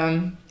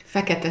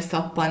fekete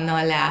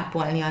szappannal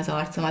leápolni az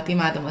arcomat,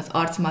 imádom az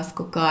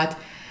arcmaszkokat,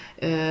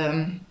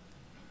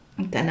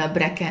 utána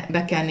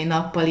bekenni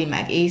nappali,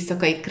 meg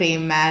éjszakai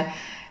krémmel,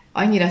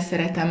 annyira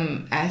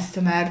szeretem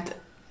ezt, mert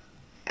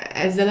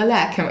ezzel a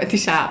lelkemet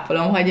is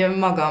ápolom, hogy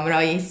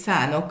magamra is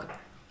szánok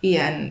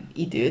ilyen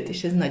időt,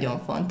 és ez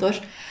nagyon fontos.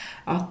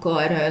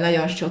 Akkor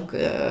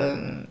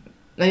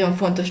nagyon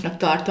fontosnak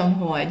tartom,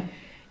 hogy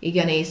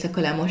igen,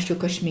 éjszaka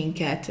lemosjuk a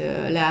sminket,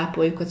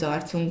 leápoljuk az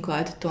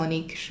arcunkat,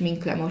 tonik,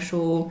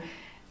 sminklemosó,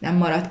 nem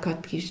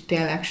maradhat ki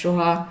tényleg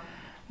soha.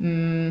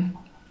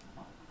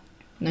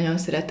 Nagyon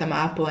szeretem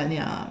ápolni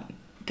a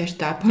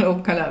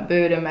testápolókkal a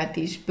bőrömet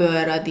is,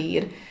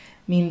 bőrradír,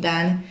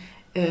 minden,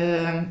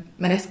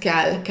 mert ez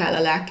kell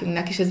a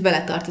lelkünknek, és ez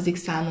beletartozik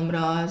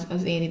számomra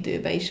az én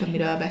időbe is,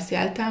 amiről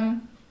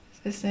beszéltem.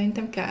 Ez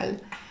szerintem kell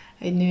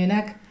egy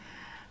nőnek.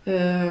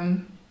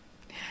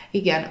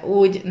 Igen,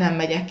 úgy nem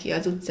megyek ki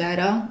az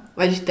utcára,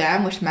 vagyis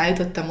most már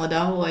jutottam oda,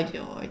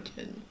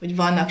 hogy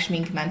vannak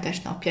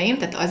sminkmentes napjaim,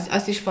 tehát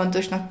azt is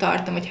fontosnak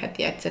tartom, hogy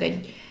heti egyszer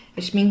egy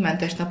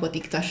sminkmentes napot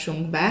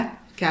iktassunk be,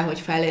 kell, hogy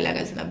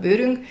fellélegezzen a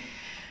bőrünk,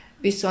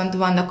 viszont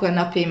vannak olyan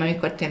napjaim,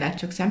 amikor tényleg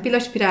csak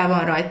szempillaspirál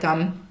van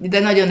rajtam, de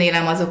nagyon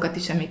élem azokat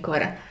is,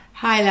 amikor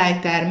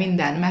highlighter,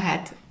 minden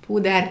mehet,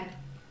 púder,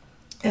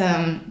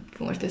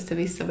 most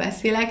össze-vissza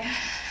beszélek.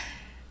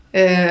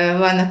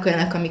 Vannak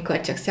olyanok,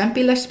 amikor csak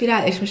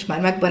szempillaspirál, és most már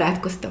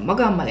megbarátkoztam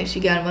magammal, és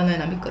igen, van olyan,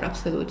 amikor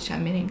abszolút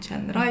semmi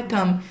nincsen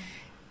rajtam,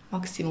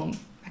 maximum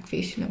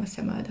megfésülöm a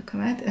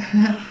szemöldökömet,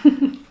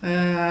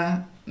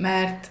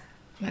 mert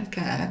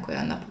kellenek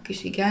olyan napok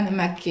is, igen.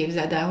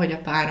 Megképzeld el, hogy a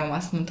párom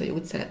azt mondta, hogy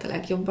úgy szeret a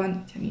legjobban,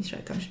 hogyha nincs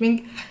rajtam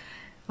smink,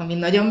 ami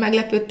nagyon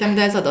meglepődtem,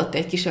 de ez adott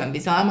egy kis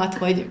önbizalmat,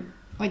 hogy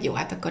jó,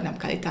 hát akkor nem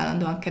kell itt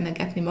állandóan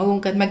kenegetni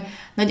magunkat, meg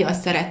nagyon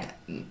szeret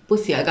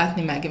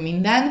puszilgatni meg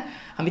minden,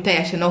 ami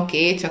teljesen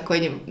oké, csak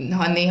hogy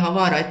ha néha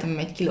van rajtam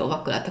egy kiló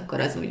vakolat, akkor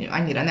az úgy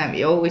annyira nem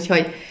jó,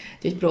 úgyhogy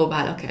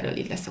próbálok erről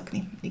így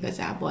leszokni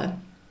igazából.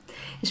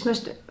 És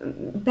most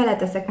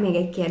beleteszek még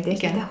egy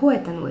kérdést, igen. De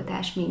hol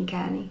tanultál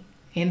sminkelni?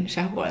 Én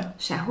sehol.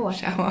 Sehol?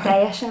 Sehol.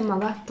 Teljesen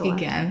magadtól?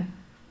 Igen.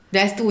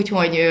 De ezt úgy,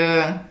 hogy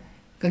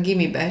a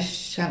gimiben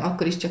sem,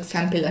 akkor is csak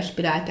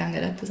szempillaspirált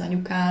engedett az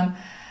anyukám,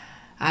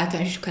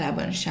 általános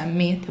iskolában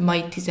semmi, de ma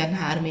itt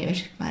 13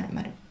 éves,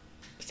 már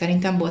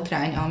szerintem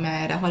botrány,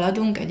 amerre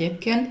haladunk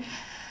egyébként.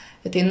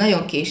 Tehát én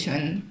nagyon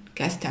későn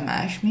kezdtem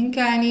el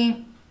sminkelni,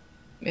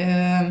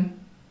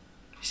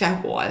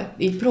 sehol.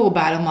 Így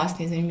próbálom azt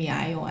nézni, hogy mi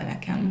áll jól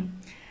nekem.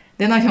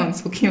 De nagyon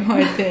cuki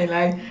volt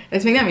tényleg.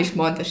 Ezt még nem is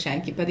mondta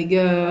senki, pedig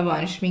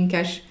van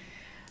sminkes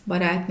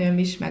barátnőm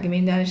is, meg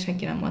minden,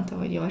 senki nem mondta,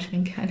 hogy jól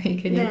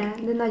sminkelnék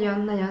egyébként. De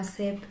nagyon-nagyon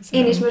szép.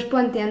 Én is most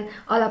pont ilyen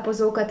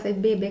alapozókat, vagy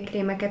BB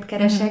krémeket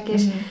keresek,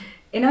 és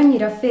én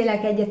annyira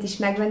félek egyet is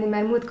megvenni,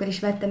 mert múltkor is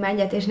vettem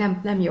egyet, és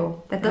nem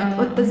jó. Tehát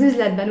ott az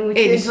üzletben úgy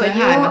tűnt, hogy jó. Én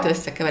is hármat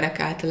összekeverek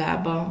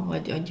általában,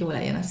 hogy jó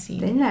legyen a szín.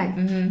 Tényleg?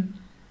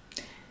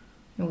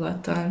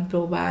 Nyugodtan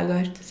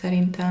próbálgasd,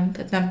 szerintem.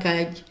 Tehát nem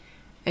kell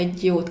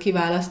egy jót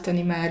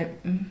kiválasztani, mert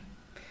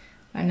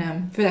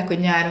nem. Főleg, hogy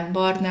nyáron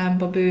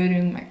barnább a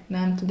bőrünk, meg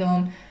nem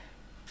tudom,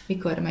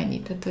 mikor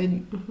mennyit. Tehát,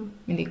 hogy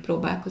mindig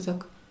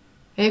próbálkozok.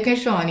 Egyébként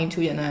soha nincs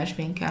ugyanolyan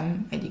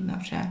sminkem egyik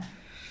nap sem.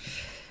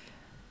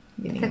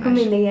 Akkor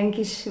mindig ilyen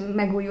kis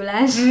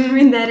megújulás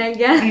minden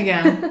reggel.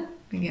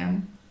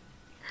 Igen.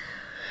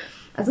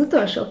 Az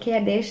utolsó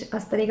kérdés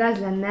az pedig az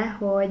lenne,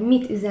 hogy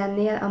mit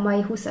üzennél a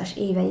mai 20-as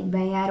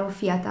éveikben járó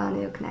fiatal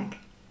nőknek?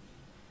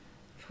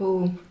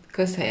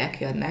 Közhelyek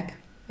jönnek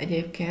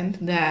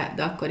egyébként, de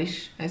akkor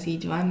is ez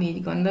így van,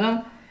 így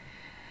gondolom.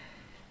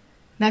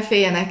 Ne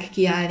féljenek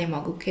kiállni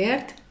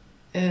magukért,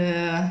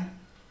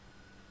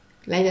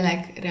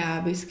 legyenek rá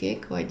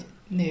büszkék, hogy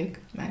nők,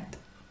 mert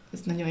ez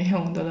nagyon jó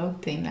dolog,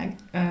 tényleg.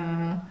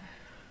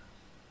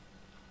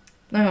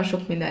 Nagyon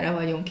sok mindenre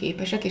vagyunk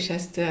képesek, és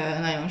ezt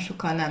nagyon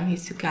sokan nem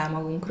hisszük el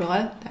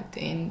magunkról, tehát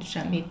én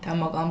sem hittem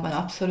magamban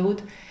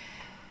abszolút,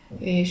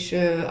 és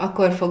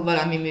akkor fog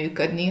valami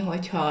működni,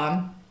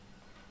 hogyha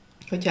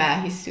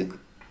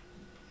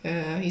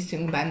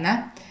hiszünk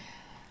benne,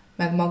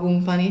 meg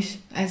magunkban is.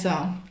 Ez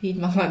így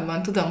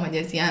magadban, tudom, hogy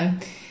ez ilyen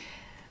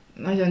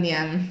nagyon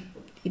ilyen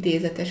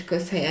idézetes,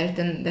 közhelyes,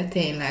 de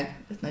tényleg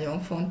ez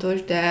nagyon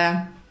fontos,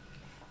 de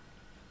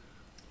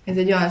ez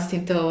egy olyan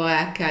szint, ahol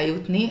el kell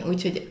jutni,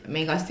 úgyhogy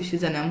még azt is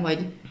üzenem,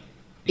 hogy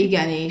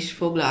igenis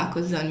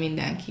foglalkozzon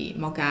mindenki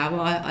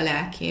magával, a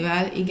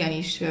lelkével,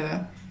 igenis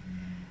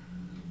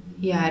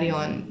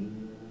járjon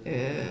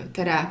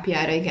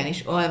terápiára,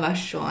 igenis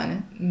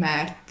olvasson,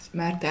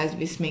 mert ez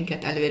visz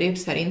minket előrébb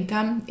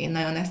szerintem, én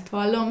nagyon ezt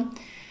vallom.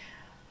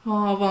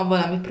 Ha van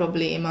valami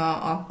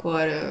probléma,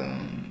 akkor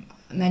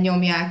ne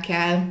nyomják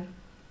el,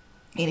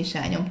 én is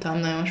elnyomtam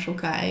nagyon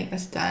sokáig,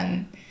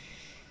 aztán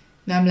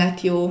nem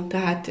lett jó,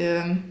 tehát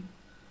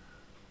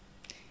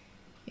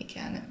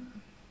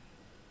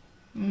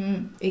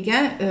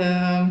igen,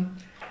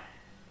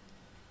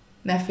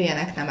 ne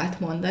féljenek nemet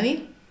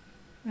mondani,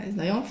 Ez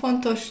nagyon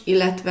fontos,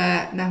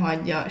 illetve ne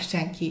hagyja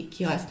senki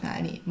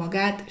kihasználni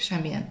magát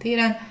semmilyen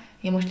téren.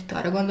 Én most itt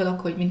arra gondolok,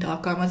 hogy mint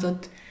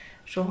alkalmazott,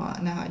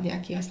 soha ne hagyják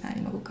kihasználni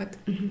magukat.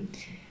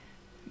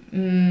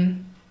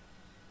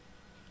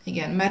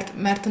 Igen,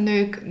 mert a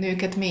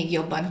nőket még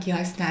jobban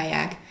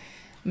kihasználják,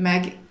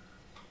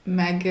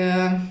 meg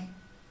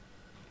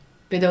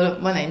például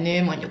van egy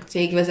nő, mondjuk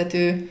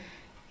cégvezető,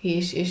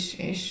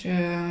 és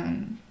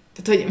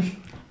tehát, hogy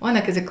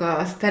vannak ezek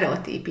a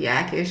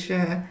sztereotípiák, és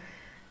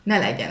ne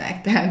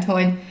legyenek. Tehát,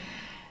 hogy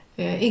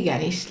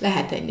igenis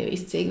lehet egy nő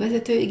is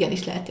cégvezető,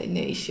 igenis lehet egy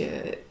nő is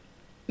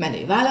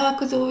menő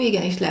vállalkozó,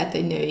 igenis lehet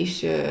egy nő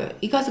is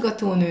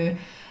igazgatónő,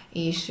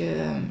 és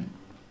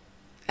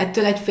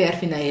ettől egy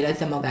férfi ne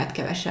érezze magát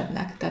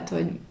kevesebbnek. Tehát,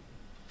 hogy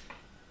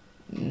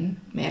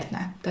miért ne?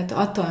 Tehát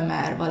attól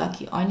már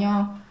valaki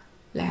anya,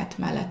 lehet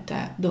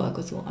mellette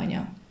dolgozó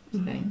anya.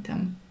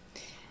 Szerintem.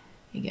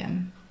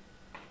 Igen.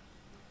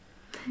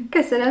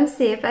 Köszönöm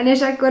szépen,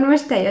 és akkor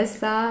most te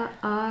jössz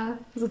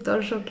az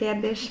utolsó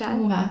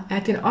kérdéssel.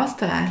 Hát én azt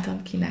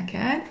találtam ki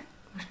neked,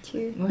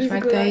 most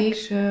már te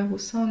is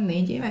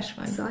 24 éves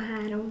vagy?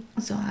 23.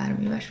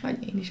 23 éves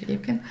vagy, én is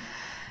egyébként,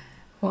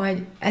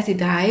 hogy ez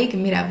idáig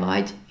mire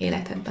vagy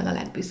életedben a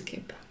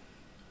legbüszkébb?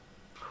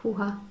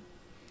 Húha.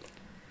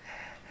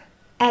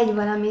 Egy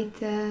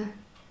valamit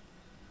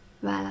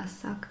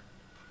válasszak.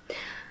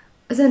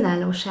 Az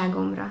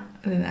önállóságomra.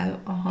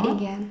 Aha.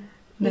 Igen.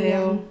 De igen.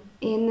 jó.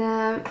 Én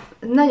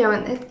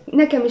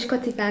nekem is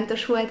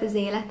kacifántos volt az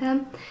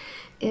életem,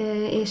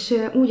 és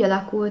úgy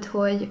alakult,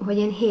 hogy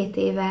én 7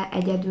 éve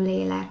egyedül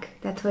élek.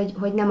 Tehát,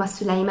 hogy nem a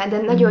szüleimet,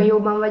 de nagyon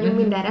jóban vagyunk,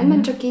 minden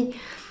rendben, csak így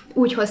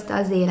úgy hozta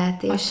az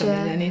élet. És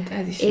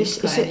ez is és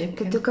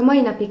ők a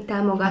mai napig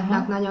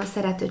támogatnak, nagyon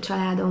szerető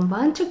családom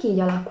van, csak így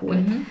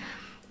alakult.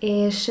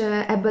 És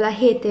ebből a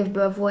 7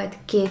 évből volt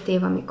 2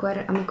 év,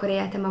 amikor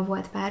éltem a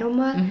volt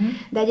párommal,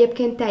 de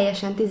egyébként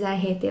teljesen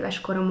 17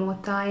 éves korom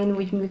óta én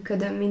úgy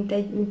működöm, mint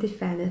egy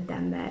felnőtt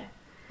ember.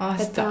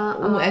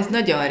 Ez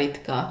nagyon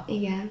ritka.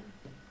 Igen.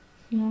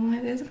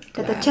 Ez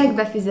tehát a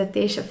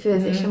csekkbefizetés, a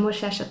főzés, a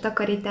mosás, a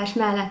takarítás,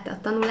 mellette a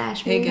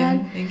tanulás,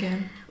 minden.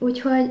 Igen.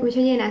 Úgyhogy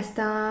én ezt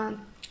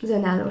az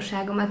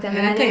önállóságomat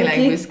emelném ki.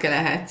 Tényleg büszke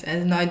lehetsz.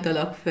 Ez nagy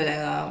dolog,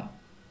 főleg a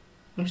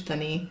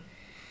mostani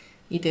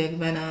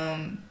időkben a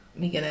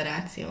mi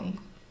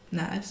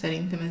generációnknál.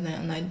 Szerintem ez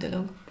nagyon nagy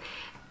dolog.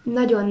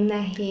 Nagyon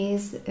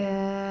nehéz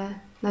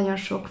nagyon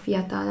sok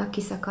fiatalnak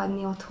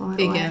kiszakadni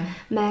otthonról. Igen.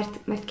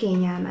 Mert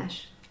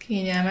kényelmes.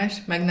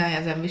 Kényelmes, meg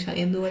nehezebb is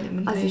elindulni.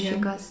 Az is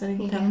igaz.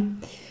 Szerintem.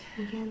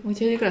 Igen.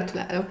 Úgyhogy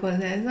gratulálok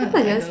hozzá. Ez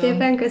nagyon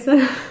szépen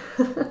köszönöm.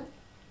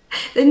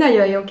 Ez egy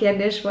nagyon jó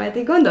kérdés volt.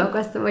 Így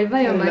gondolkoztam, hogy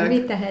vajon majd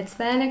mit tehetsz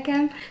fel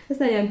nekem. Ez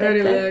nagyon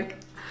tetszett. Örülök.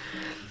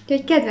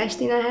 Úgyhogy kedves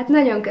Tina, hát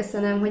nagyon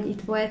köszönöm, hogy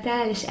itt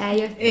voltál, és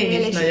eljöttél.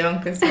 Én is nagyon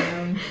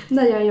köszönöm.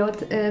 Nagyon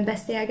jót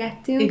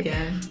beszélgettünk.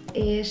 Igen.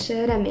 És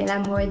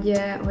remélem,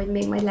 hogy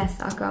még majd lesz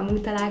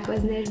alkalmunk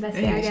találkozni és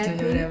beszélgetni. Én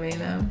is nagyon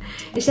remélem.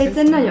 És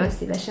egyszer nagyon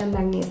szívesen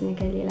megnéznék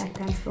egy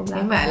lélektánc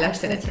foglalkozást. Én várlak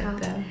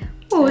szeretettel.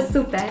 Ó,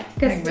 szuper!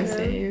 Köszönöm.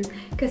 Megbeszéljük.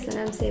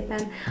 Köszönöm szépen.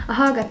 A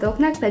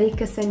hallgatóknak pedig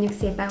köszönjük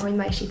szépen, hogy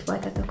ma is itt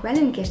voltatok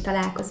velünk, és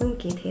találkozunk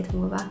 2 hét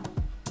múlva.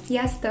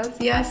 Sziasztok!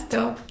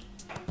 Sziasztok!